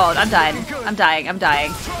 Oh god, I'm dying. I'm dying. I'm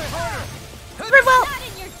dying. Rinwell! Not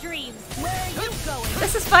in your dreams. Where are you going?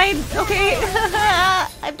 This is fine. Okay.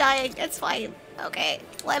 I'm dying. It's fine. Okay.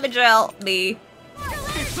 Lemon gel. Me.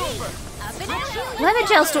 Lemon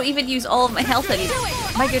gels don't even use all of my health anymore.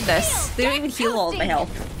 My goodness. They don't even heal all of my health.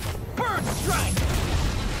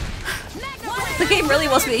 The game really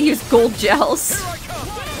wants me to use gold gels.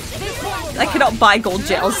 I cannot buy gold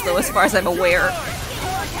gels though, as far as I'm aware.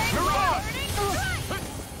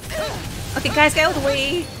 Okay, guys, get out of the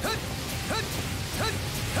way.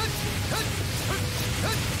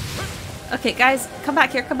 Okay, guys, come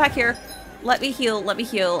back here, come back here. Let me heal, let me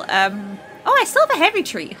heal. Oh, I still have a heavy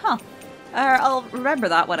tree, huh? I'll remember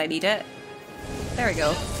that when I need it. There we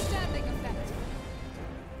go.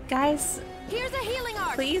 Guys, Here's a healing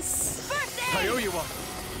arc. please. First I aid. owe you one.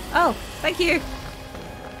 Oh, thank you.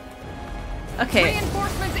 Okay.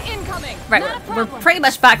 Reinforcements incoming. Right, we're pretty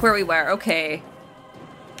much back where we were. Okay.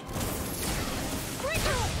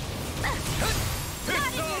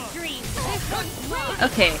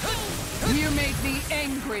 Okay. You made me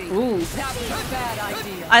angry. Ooh. That was a bad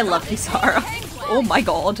idea. I love Kisara. Oh my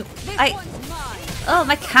god. Oh,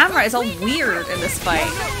 my camera is all weird in this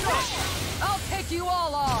fight. I'll take you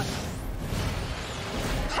all on.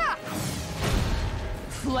 Ha!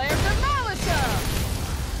 Flare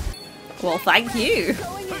Demolisher. Well, thank you.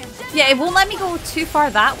 Yeah, it won't let me go too far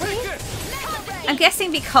that way. I'm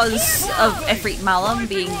guessing because of Ifrit Malam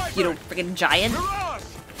being, you know, freaking giant.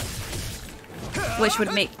 Which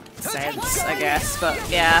would make sense, I guess, but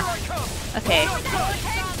yeah. Okay.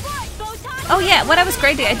 Oh yeah, when I was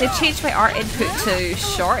grinding, I did change my art input to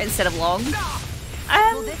short instead of long.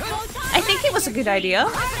 I think it was a good idea.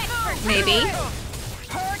 Maybe.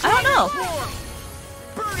 I don't know.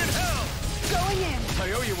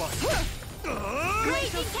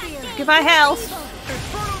 Goodbye health.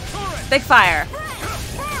 Big fire.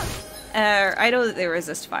 I know that they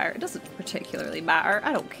resist fire. It doesn't particularly matter.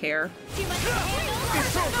 I don't care.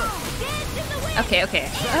 Okay, okay.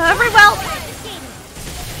 Very well.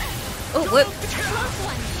 Oh, whoop.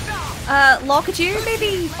 Law, could you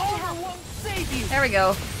maybe? There we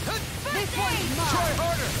go.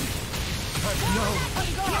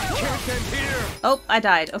 Oh, I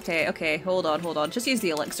died. Okay, okay. Hold on, hold on. Just use the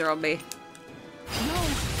elixir on me.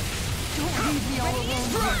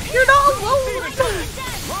 You're not alone!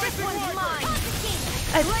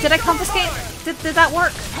 Did I confiscate? Did that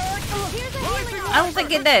work? I don't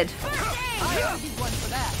think it did.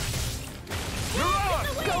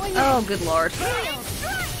 Oh, good lord.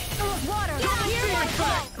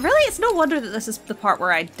 Really? It's no wonder that this is the part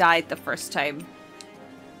where I died the first time.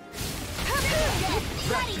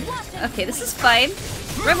 Okay, this is fine.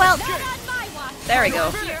 Rimwell! There we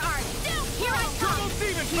go.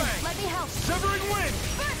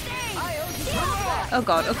 Oh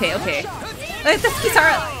god, okay, okay. This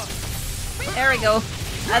Kisara! There we go.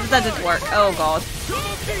 That didn't work. Oh god.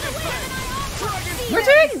 We're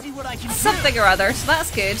doing something or other, so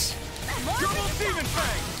that's good.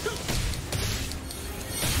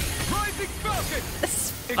 This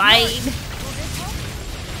is fine.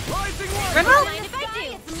 Rimwell?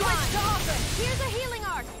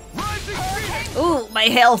 Ooh, my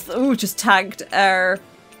health. Ooh, just tanked. I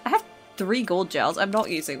have 3 gold gels. I'm not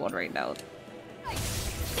using one right now.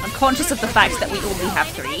 I'm conscious of the fact that we only have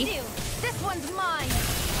 3.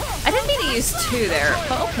 I didn't mean to use 2 there,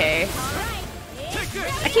 but okay.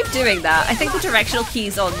 I keep doing that. I think the directional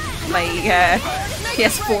keys on my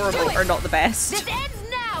PS4 remote are not the best.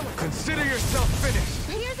 Consider yourself finished.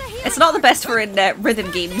 It's not the best for in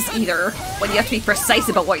rhythm games either, when you have to be precise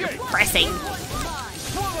about what you're pressing.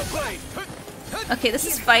 Okay, this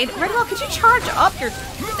is fine. Rimwell, could you charge up your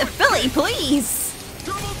ability, please?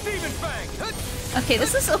 Okay,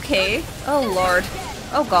 this is okay. Oh lord.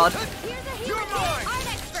 Oh god.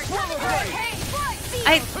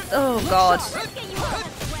 Oh god.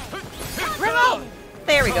 Rimwell!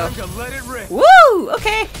 There we go. Woo!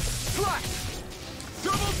 Okay.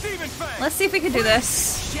 Let's see if we can do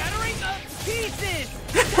this.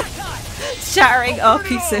 Shattering of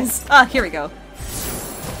pieces. Ah, here we go.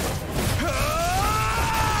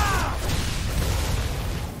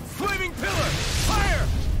 Flaming pillar! Fire!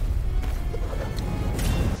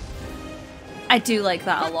 I do like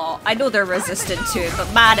that a lot. I know they're resistant to it,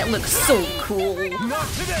 but man, it looks so cool.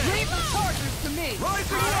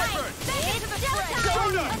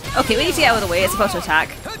 Okay, we need to get out of the way. It's about to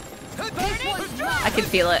attack. I can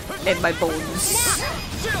feel it in my bones.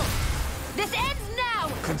 This ends now.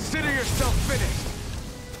 Consider yourself finished.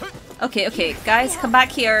 Okay, okay, guys, come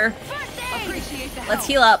back here. Let's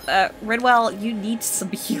heal up. Ridwell, you need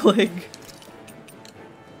some healing.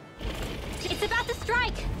 It's about to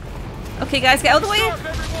strike. Okay, guys, get out of the way.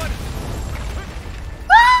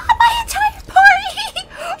 Ah, my entire party!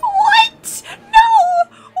 What? No!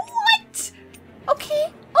 What?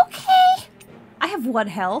 Okay, okay. I have 1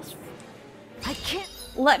 health. I can't.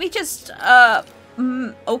 Let me just,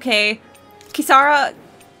 okay. Kisara,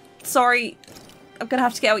 sorry. I'm gonna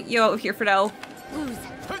have to get you out of here for now. Lose.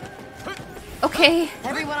 Okay.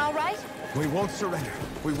 Everyone all right? We won't surrender.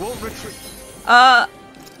 We won't retreat.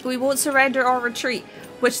 We won't surrender or retreat,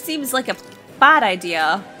 which seems like a bad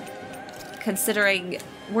idea, considering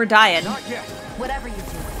we're dying. Not yet. Whatever you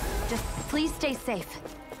do, just please stay safe.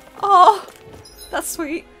 Oh, that's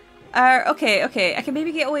sweet. Okay, okay. I can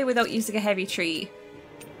maybe get away without using a heavy tree.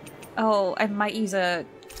 Oh, I might use a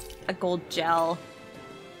gold gel.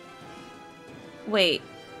 Wait.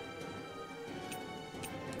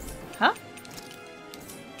 Huh?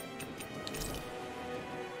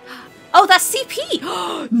 Oh, that's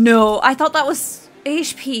CP! No, I thought that was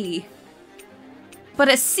HP. But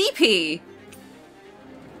it's CP!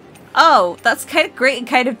 Oh, that's kind of great and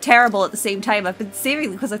kind of terrible at the same time. I've been saving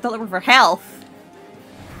them because I thought they were for health.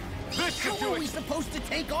 How are we supposed to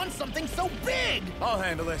take on something so big? I'll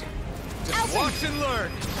handle it. Just watch and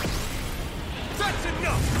learn. That's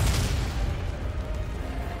enough!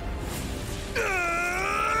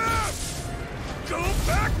 Go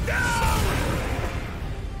back down!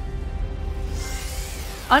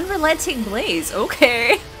 Unrelenting blaze,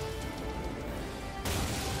 okay.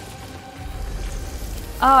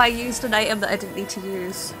 Oh, I used an item that I didn't need to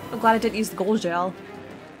use. I'm glad I didn't use the gold gel.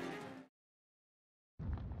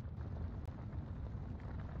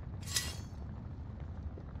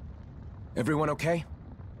 Everyone okay?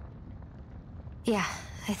 Yeah,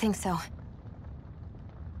 I think so.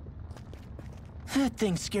 That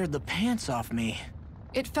thing scared the pants off me.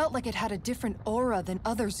 It felt like it had a different aura than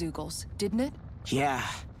other Zeugles, didn't it? Yeah,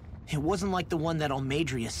 it wasn't like the one that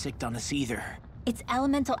Almadria sicked on us either. Its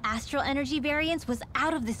elemental astral energy variance was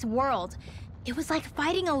out of this world. It was like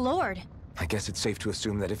fighting a lord. I guess it's safe to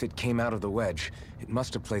assume that if it came out of the wedge, it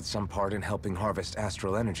must have played some part in helping harvest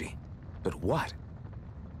astral energy. But what?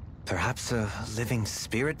 Perhaps a living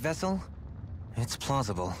spirit vessel? It's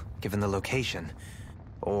plausible, given the location.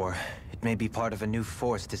 Or it may be part of a new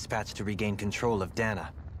force dispatched to regain control of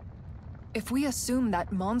Dana. If we assume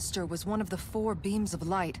that monster was one of the 4 beams of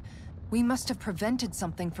light, we must have prevented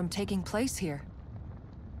something from taking place here.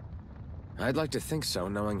 I'd like to think so,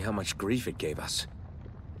 knowing how much grief it gave us.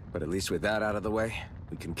 But at least with that out of the way,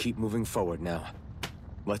 we can keep moving forward now.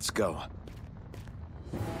 Let's go.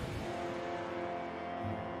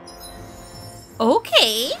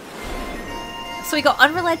 Okay. So we got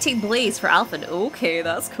Unrelenting Blaze for Alphen. Okay,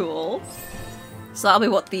 that's cool. So that'll be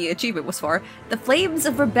what the achievement was for. The flames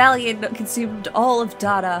of rebellion consumed all of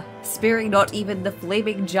Dana, sparing not even the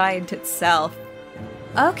flaming giant itself.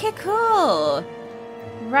 Okay, cool.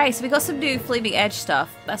 Right, so we got some new flaming edge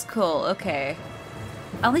stuff. That's cool, okay.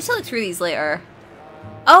 I'll need to look through these later.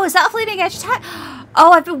 Oh, is that a flaming edge attack?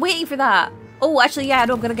 Oh, I've been waiting for that. Oh, actually, yeah, I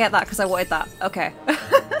know I'm gonna get that because I wanted that. Okay.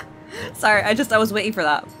 Sorry, I was waiting for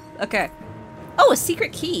that. Okay. Oh, a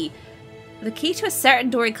secret key. The key to a certain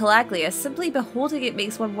door in Calaglia. Simply beholding it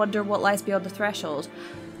makes one wonder what lies beyond the threshold.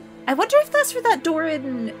 I wonder if that's for that door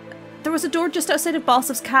in... There was a door just outside of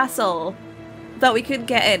Balsaf's castle that we couldn't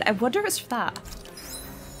get in. I wonder if it's for that.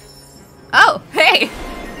 Oh, hey!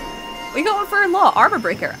 We got one for Law, Armor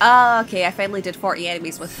Breaker. Okay, I finally did 40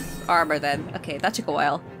 enemies with armor then. Okay, that took a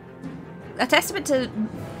while. A testament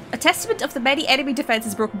of the many enemy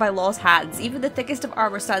defenses broken by Law's hands. Even the thickest of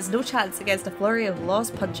armor stands no chance against a flurry of Law's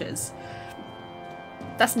punches.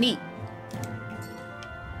 That's neat.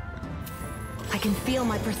 I can feel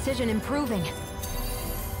my precision improving.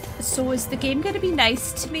 So is the game going to be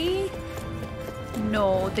nice to me?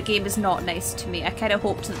 No, the game is not nice to me. I kind of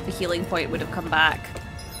hoped that the healing point would have come back.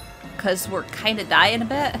 Because we're kind of dying a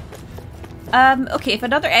bit. Okay, if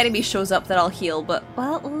another enemy shows up then I'll heal, but,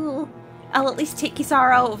 well, ooh, I'll at least take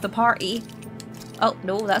Kisara out of the party. Oh,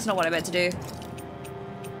 no, that's not what I meant to do.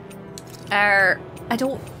 I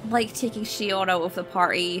don't like taking Shion out of the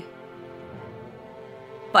party.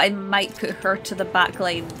 But I might put her to the back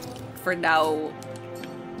line for now.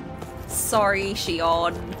 Sorry,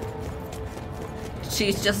 Shion.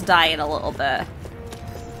 She's just dying a little bit.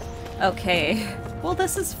 Okay. Well,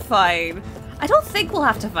 this is fine. I don't think we'll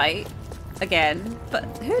have to fight again, but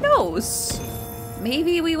who knows?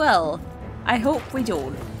 Maybe we will. I hope we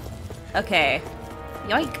don't. Okay.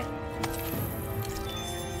 Yoink.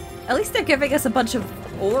 At least they're giving us a bunch of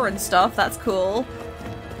ore and stuff. That's cool.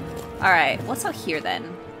 Alright, what's out here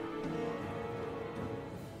then?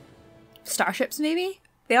 Starships, maybe?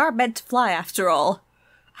 They are meant to fly after all.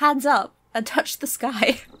 Hands up and touch the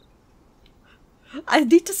sky. I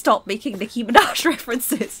need to stop making Nicki Minaj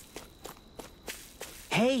references.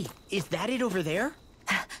 Hey, is that it over there?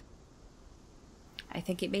 I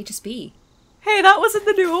think it may just be. Hey, that was in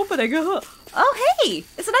the new opening. Oh, hey!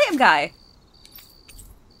 It's an item guy.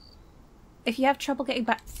 If you have trouble getting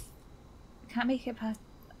back... Can't make it past...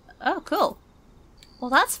 Oh, cool. Well,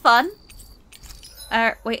 that's fun.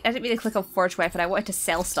 Wait, I didn't mean to click on Forge Weapon. I wanted to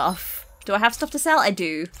sell stuff. Do I have stuff to sell? I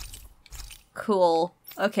do. Cool.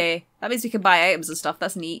 Okay. That means we can buy items and stuff.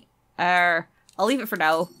 That's neat. I'll leave it for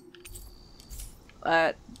now.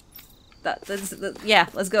 Yeah,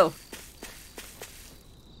 let's go.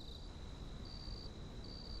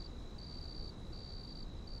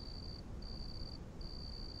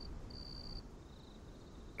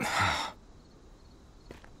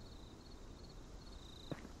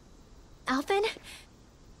 Alvin?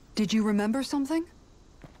 Did you remember something?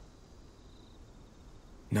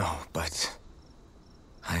 No, but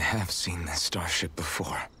I have seen this starship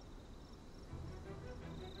before.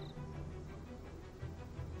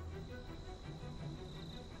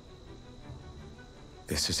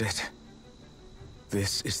 This is it.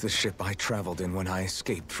 This is the ship I traveled in when I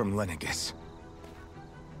escaped from Lenegis.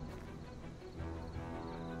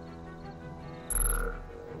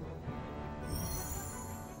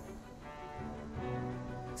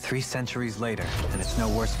 Three centuries later, and it's no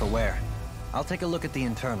worse for wear. I'll take a look at the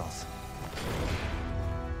internals.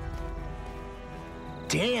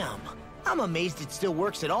 Damn! I'm amazed it still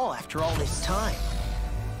works at all after all this time.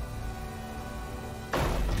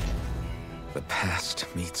 The past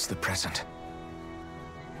meets the present.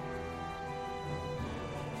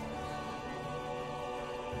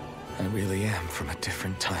 I really am from a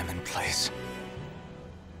different time and place.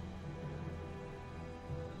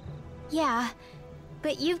 Yeah,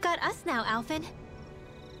 but you've got us now, Alvin.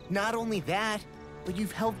 Not only that, but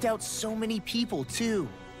you've helped out so many people, too.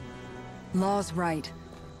 Law's right.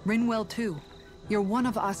 Rinwell too. You're one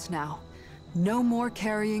of us now. No more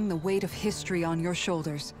carrying the weight of history on your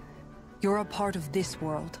shoulders. You're a part of this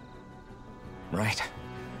world. Right.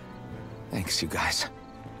 Thanks, you guys.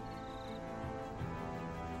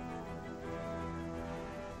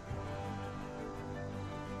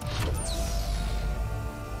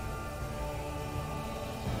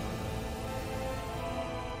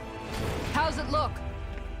 How's it look?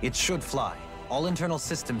 It should fly. All internal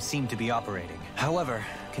systems seem to be operating. However,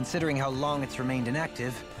 considering how long it's remained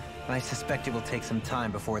inactive, I suspect it will take some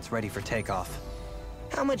time before it's ready for takeoff.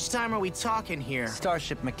 How much time are we talking here?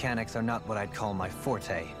 Starship mechanics are not what I'd call my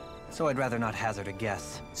forte, so I'd rather not hazard a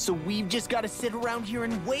guess. So we've just got to sit around here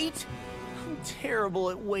and wait? I'm terrible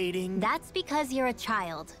at waiting. That's because you're a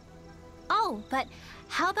child. Oh, but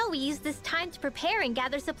how about we use this time to prepare and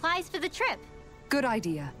gather supplies for the trip? Good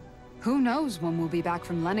idea. Who knows when we'll be back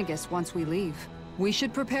from Lenegis once we leave. We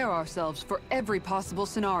should prepare ourselves for every possible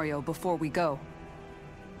scenario before we go.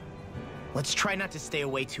 Let's try not to stay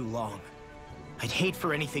away too long. I'd hate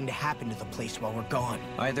for anything to happen to the place while we're gone.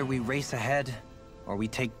 Either we race ahead, or we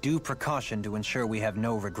take due precaution to ensure we have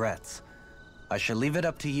no regrets. I shall leave it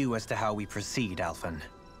up to you as to how we proceed, Alphen.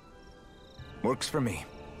 Works for me.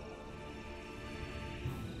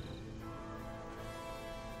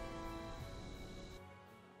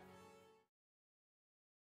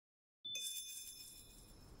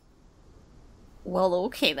 Well,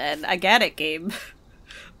 okay then. I get it, game.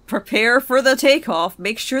 Prepare for the takeoff.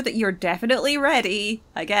 Make sure that you're definitely ready.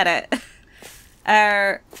 I get it.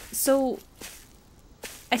 So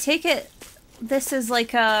I take it this is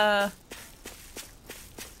like a...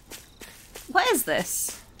 What is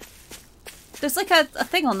this? There's like a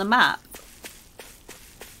thing on the map.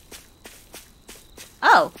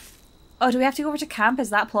 Oh. Oh, do we have to go over to camp? Is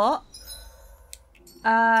that plot?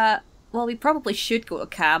 Well, we probably should go to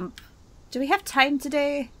camp. Do we have time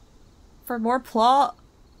today for more plot?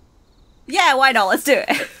 Yeah, why not? Let's do it.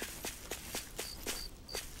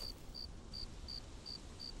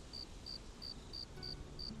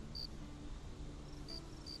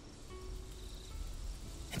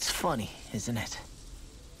 It's funny, isn't it?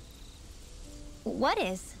 What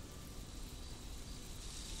is?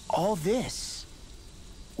 All this.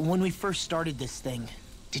 When we first started this thing,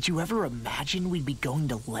 did you ever imagine we'd be going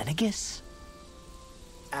to Lenegis?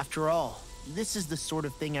 After all, this is the sort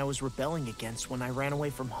of thing I was rebelling against when I ran away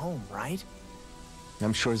from home, right?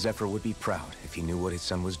 I'm sure Zephyr would be proud if he knew what his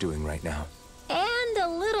son was doing right now. And a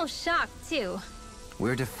little shocked, too.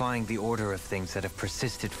 We're defying the order of things that have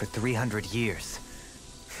persisted for 300 years.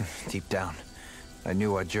 Deep down, I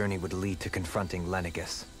knew our journey would lead to confronting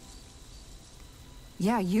Lenegis.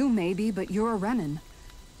 Yeah, you maybe, but you're a Renan.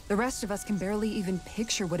 The rest of us can barely even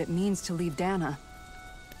picture what it means to leave Dana.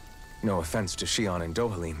 No offense to Shion and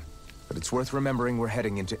Dohalim, but it's worth remembering we're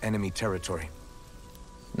heading into enemy territory.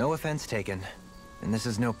 No offense taken, and this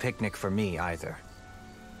is no picnic for me either.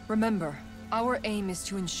 Remember, our aim is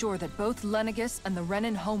to ensure that both Lenegis and the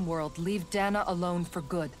Renan homeworld leave Dana alone for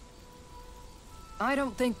good. I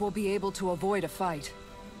don't think we'll be able to avoid a fight.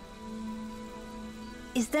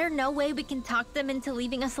 Is there no way we can talk them into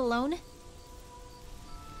leaving us alone?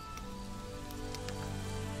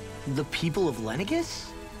 The people of Lenegis?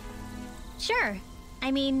 Sure. I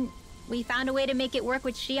mean, we found a way to make it work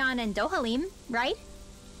with Shion and Dohalim, right?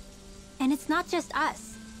 And it's not just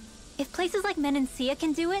us. If places like Menancia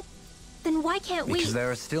can do it, then why can't we? Because there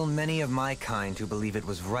are still many of my kind who believe it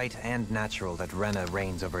was right and natural that Rena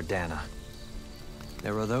reigns over Dana.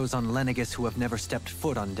 There are those on Lenegis who have never stepped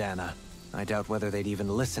foot on Dana. I doubt whether they'd even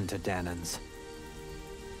listen to Danans.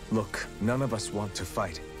 Look, none of us want to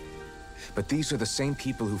fight. But these are the same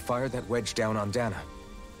people who fired that wedge down on Dana.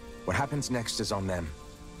 What happens next is on them.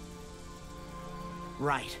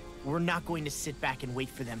 Right. We're not going to sit back and wait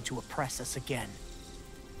for them to oppress us again.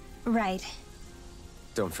 Right.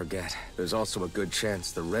 Don't forget, there's also a good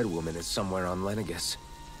chance the Red Woman is somewhere on Lenegis.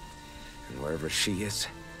 And wherever she is,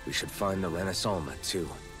 we should find the Renaissance too.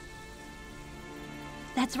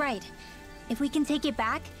 That's right. If we can take it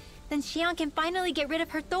back, then Xion can finally get rid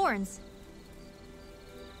of her thorns.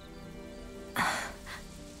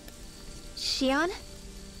 Xion?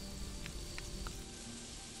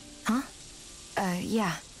 Huh?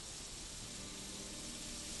 Yeah.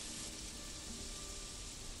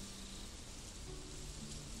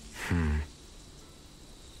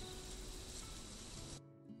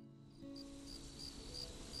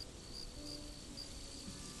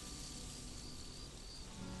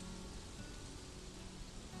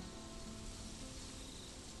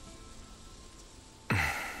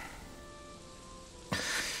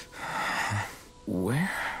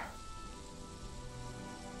 Where?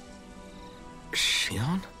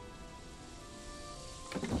 Xion?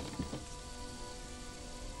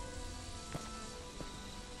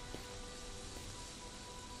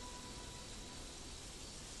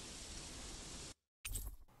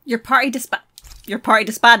 Your party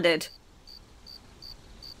disbanded.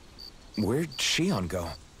 Where'd Xion go?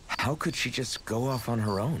 How could she just go off on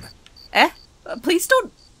her own? Please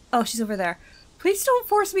don't... Oh, she's over there. Please don't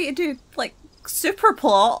force me to do, like, super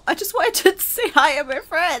plot. I just wanted to say hi to my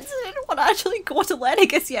friends. I didn't want to actually go to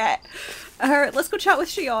Lenegis yet. Alright, let's go chat with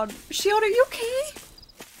Xion. Xion, are you okay?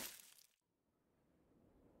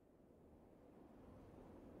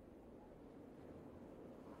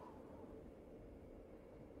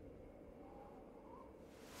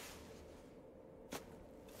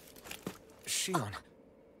 Xion.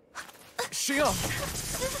 Xion!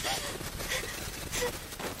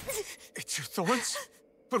 It's your thorns?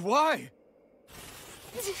 But why?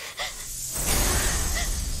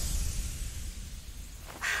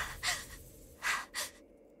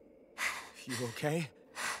 You okay?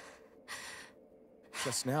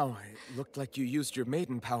 Just now, it looked like you used your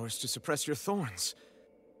maiden powers to suppress your thorns.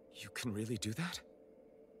 You can really do that?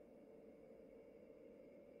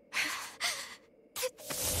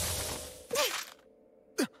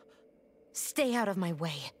 Stay out of my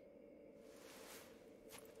way.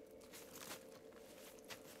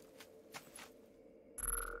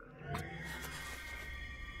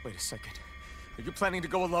 Wait a second. Are you planning to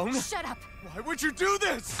go alone? Shut up! Why would you do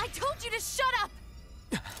this? I told you to shut up!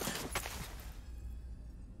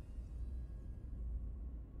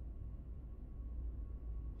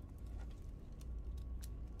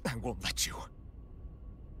 I won't let you.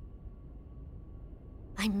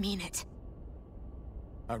 I mean it.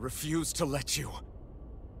 I refuse to let you.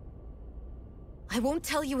 I won't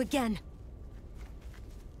tell you again.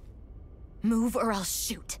 Move or I'll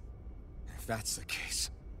shoot. If that's the case,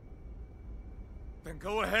 then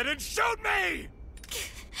go ahead and shoot me!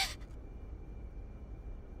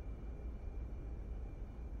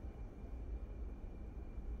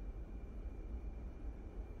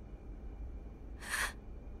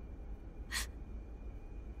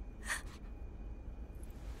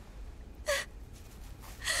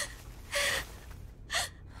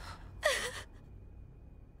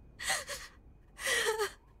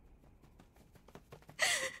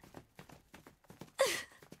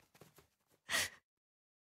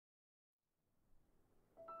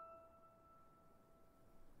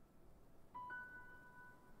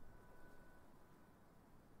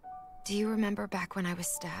 Do you remember back when I was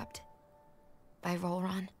stabbed? By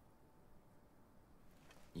Rolron?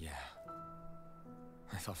 Yeah.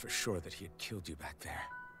 I thought for sure that he had killed you back there.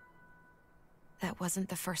 That wasn't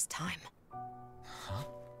the first time. Huh?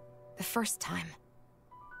 The first time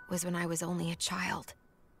was when I was only a child.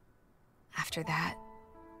 After that,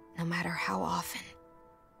 no matter how often,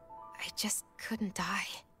 I just couldn't die.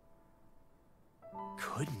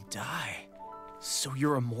 Couldn't die? So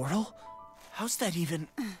you're immortal? How's that even...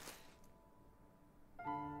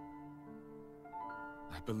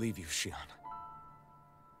 I believe you, Xion.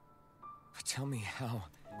 But tell me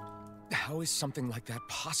how is something like that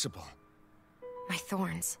possible? My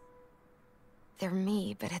thorns. They're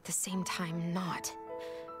me, but at the same time not.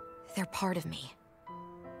 They're part of me.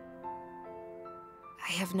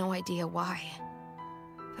 I have no idea why,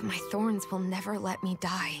 but my thorns will never let me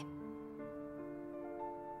die.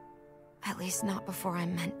 At least not before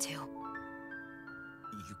I'm meant to.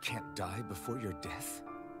 You can't die before your death?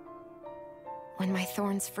 When my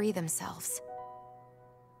thorns free themselves,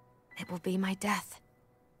 it will be my death.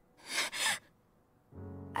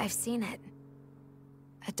 I've seen it.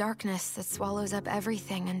 A darkness that swallows up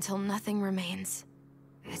everything until nothing remains.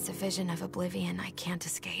 It's a vision of oblivion I can't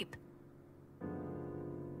escape.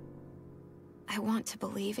 I want to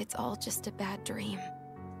believe it's all just a bad dream.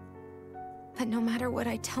 But no matter what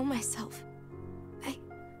I tell myself,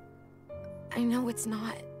 I know it's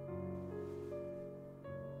not.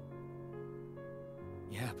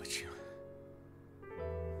 Yeah, but you...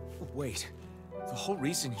 Wait. The whole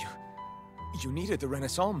reason you needed the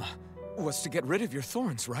Renaissance was to get rid of your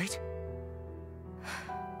thorns, right?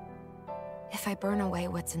 If I burn away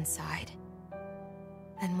what's inside,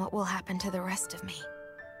 then what will happen to the rest of me?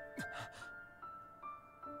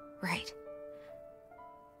 Right.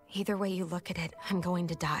 Either way you look at it, I'm going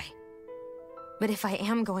to die. But if I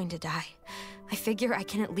am going to die, I figure I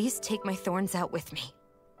can at least take my thorns out with me.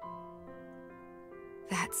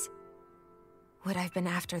 That's what I've been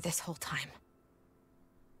after this whole time.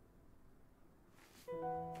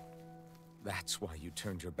 That's why you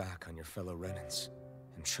turned your back on your fellow Renans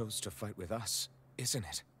and chose to fight with us, isn't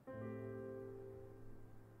it?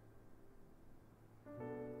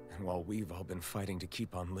 And while we've all been fighting to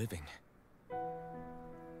keep on living,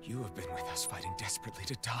 you have been with us fighting desperately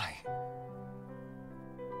to die.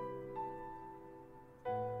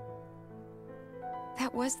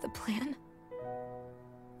 That was the plan.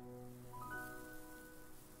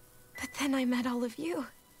 But then I met all of you.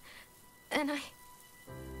 And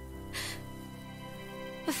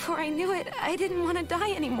before I knew it, I didn't want to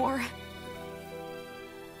die anymore.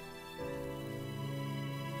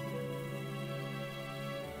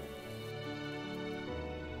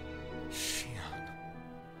 Shion,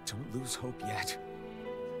 don't lose hope yet.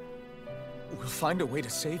 We'll find a way to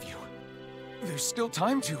save you. There's still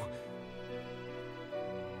time to...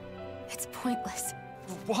 It's pointless.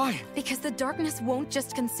 Why? Because the darkness won't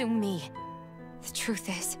just consume me. The truth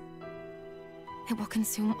is, it will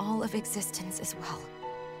consume all of existence as well.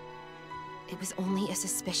 It was only a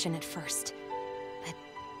suspicion at first, but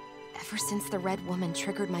ever since the Red Woman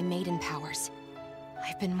triggered my maiden powers,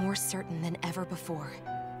 I've been more certain than ever before.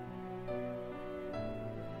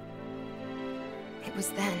 It was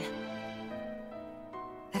then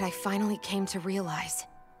that I finally came to realize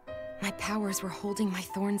my powers were holding my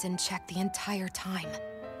thorns in check the entire time.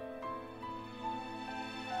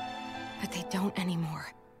 But they don't anymore.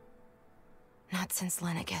 Not since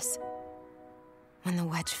Lenegis, when the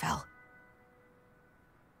wedge fell.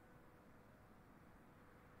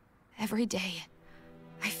 Every day,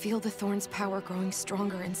 I feel the thorn's power growing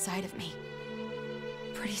stronger inside of me.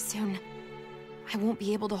 Pretty soon, I won't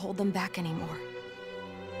be able to hold them back anymore.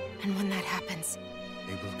 And when that happens...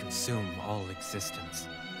 They will consume all existence.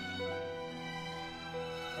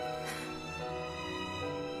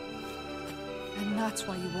 And that's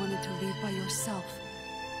why you wanted to leave by yourself.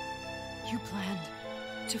 You planned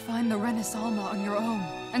to find the Renaissance on your own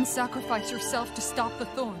and sacrifice yourself to stop the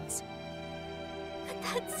thorns. But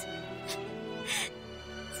that's...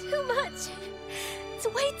 too much. It's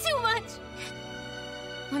way too much.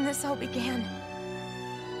 When this all began,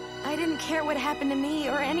 I didn't care what happened to me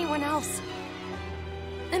or anyone else.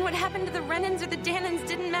 And what happened to the Renans or the Danans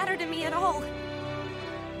didn't matter to me at all.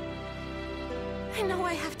 I know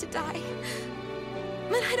I have to die,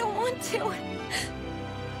 but I don't want to.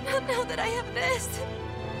 Not now that I have this.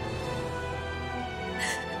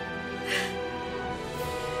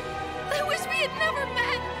 I wish we had never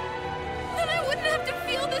met. Then I wouldn't have to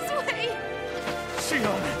feel this way.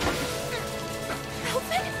 Shion!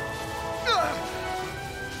 Alvin!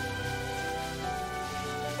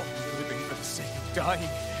 Only living for the sake of dying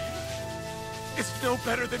is no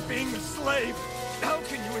better than being a slave. How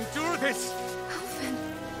can you endure this? Alvin.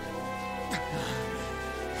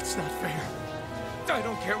 It's not fair. I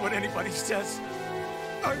don't care what anybody says.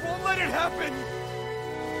 I won't let it happen!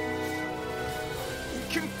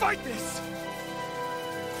 We can fight this!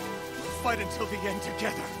 We'll fight until the end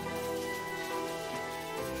together.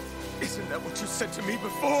 Isn't that what you said to me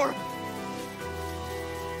before?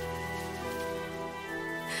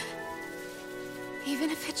 Even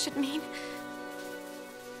if it should mean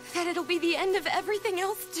that it'll be the end of everything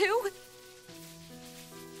else, too?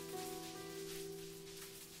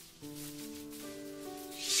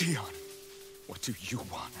 Shion, what do you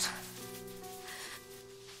want?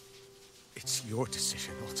 It's your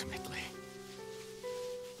decision, ultimately.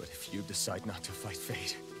 But if you decide not to fight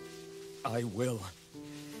fate, I will.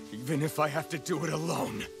 Even if I have to do it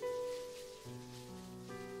alone.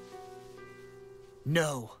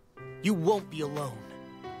 No, you won't be alone.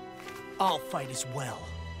 I'll fight as well.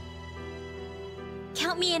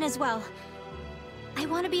 Count me in as well. I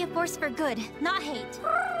want to be a force for good, not hate.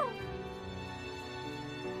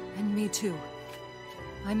 And me too.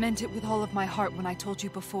 I meant it with all of my heart when I told you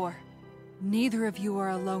before. Neither of you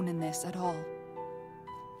are alone in this at all.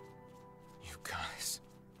 You guys...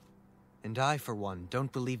 And I, for one,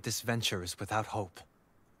 don't believe this venture is without hope.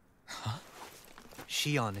 Huh?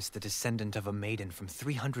 Shion is the descendant of a maiden from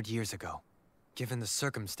 300 years ago. Given the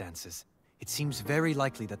circumstances, it seems very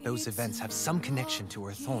likely that those events have some connection to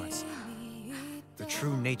her thorns. The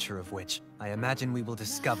true nature of which, I imagine we will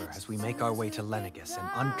discover as we make our way to Lenegis and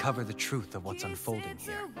uncover the truth of what's unfolding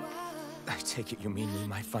here. I take it you mean we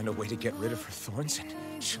might find a way to get rid of her thorns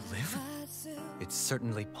and she'll live? It's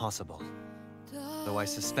certainly possible. Though I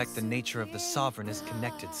suspect the nature of the Sovereign is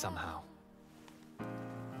connected somehow.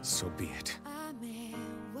 So be it.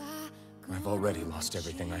 I've already lost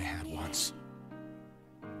everything I had once.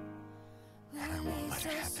 And I won't let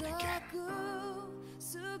it happen again.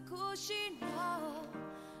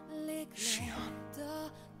 Shion.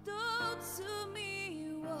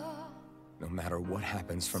 No matter what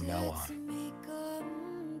happens from now on,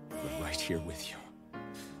 we're right here with you.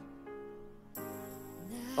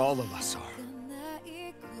 All of us are.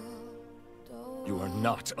 You are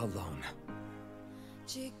not alone.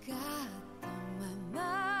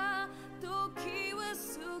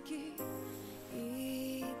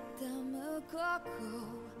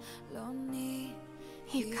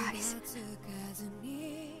 You guys...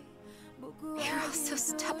 You're all so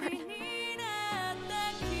stubborn.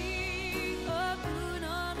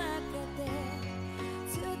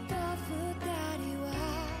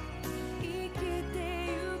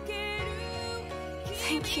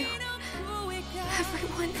 Thank you,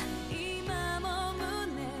 everyone.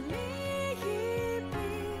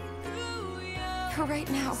 For right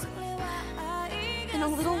now, and a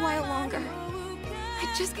little while longer,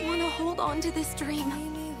 I just want to hold on to this dream.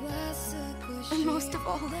 And most of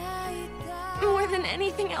all, more than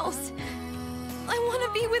anything else, I want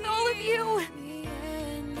to be with all of you.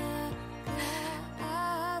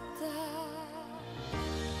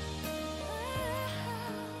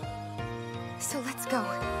 So let's go.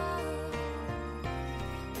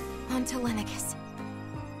 On to Lenegis.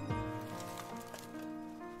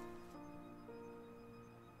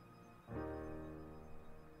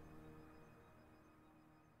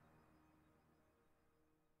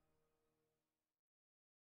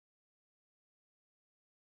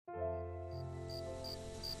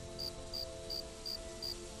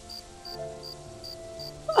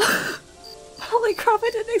 Holy crap, I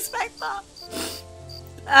didn't expect that.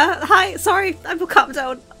 Hi, sorry, I'm calm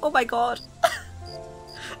down. Oh my god.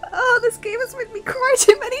 Oh, this game has made me cry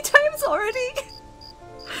too many times already.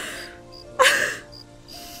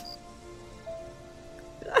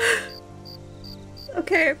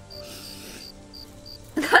 Okay.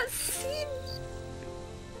 That scene.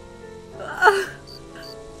 Oh,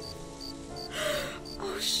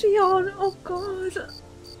 Shion, oh god.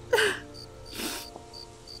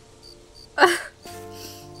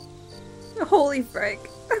 Holy frick.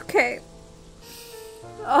 Okay.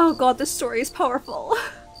 Oh god, this story is powerful.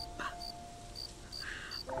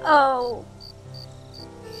 Oh.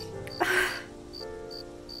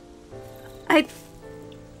 I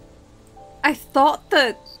thought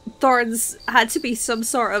that thorns had to be some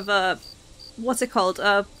sort of a... what's it called?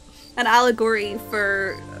 An allegory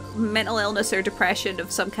for mental illness or depression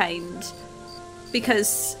of some kind.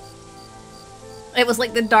 Because it was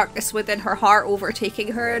like the darkness within her heart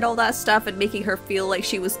overtaking her and all that stuff and making her feel like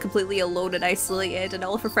she was completely alone and isolated, and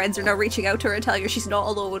all of her friends are now reaching out to her and telling her she's not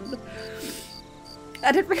alone.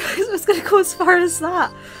 I didn't realize it was gonna go as far as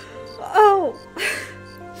that. Oh.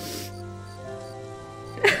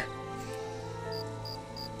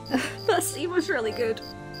 That scene was really good.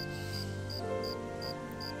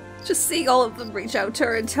 Just seeing all of them reach out to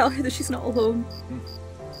her and tell her that she's not alone.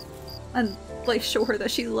 And like show her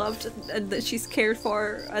that she's loved and that she's cared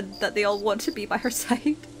for and that they all want to be by her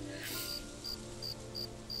side.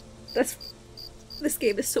 This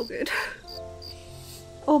game is so good.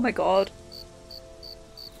 Oh my god.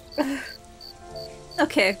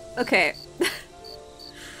 Okay.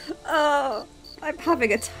 Oh, I'm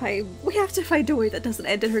having a time. We have to find a way that doesn't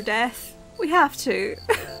end in her death. We have to.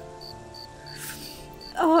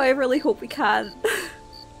 Oh, I really hope we can.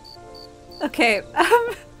 Okay,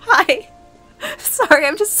 hi. Sorry,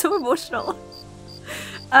 I'm just so emotional.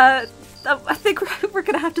 I think we're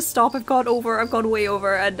gonna have to stop. I've gone way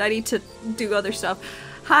over, and I need to do other stuff.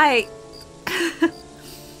 Hi.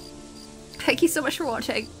 Thank you so much for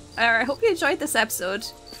watching. I hope you enjoyed this episode.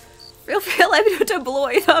 Feel free to let me know down below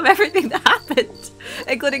of everything that happened,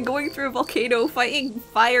 including going through a volcano, fighting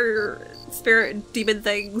fire spirit demon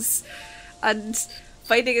things, and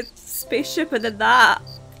finding a spaceship, and then that.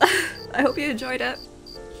 I hope you enjoyed it.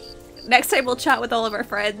 next time we'll chat with all of our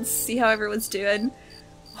friends, see how everyone's doing.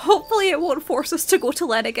 Hopefully it won't force us to go to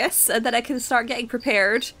Lenegis, and then I can start getting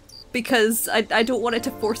prepared, because I don't want it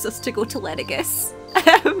to force us to go to Lenegis.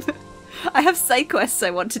 I have side quests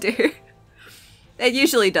I want to do. It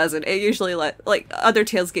usually doesn't. It usually like other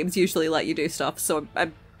Tales games usually let you do stuff, so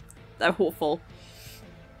I'm hopeful.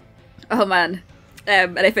 Oh man.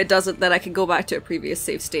 And if it doesn't, then I can go back to a previous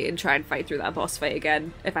save state and try and fight through that boss fight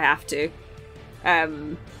again, if I have to.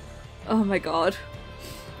 Oh my god.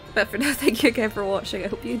 But for now, thank you again for watching. I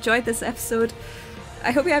hope you enjoyed this episode.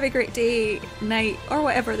 I hope you have a great day, night, or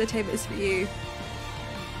whatever the time is for you.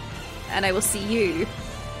 And I will see you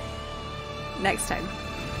next time.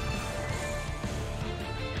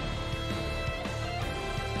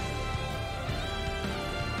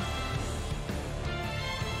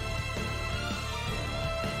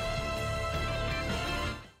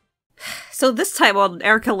 So this time on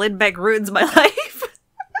Erica Lindbeck Ruins My Life.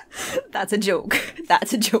 That's a joke.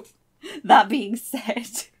 That's a joke. That being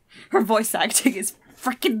said, her voice acting is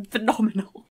freaking phenomenal.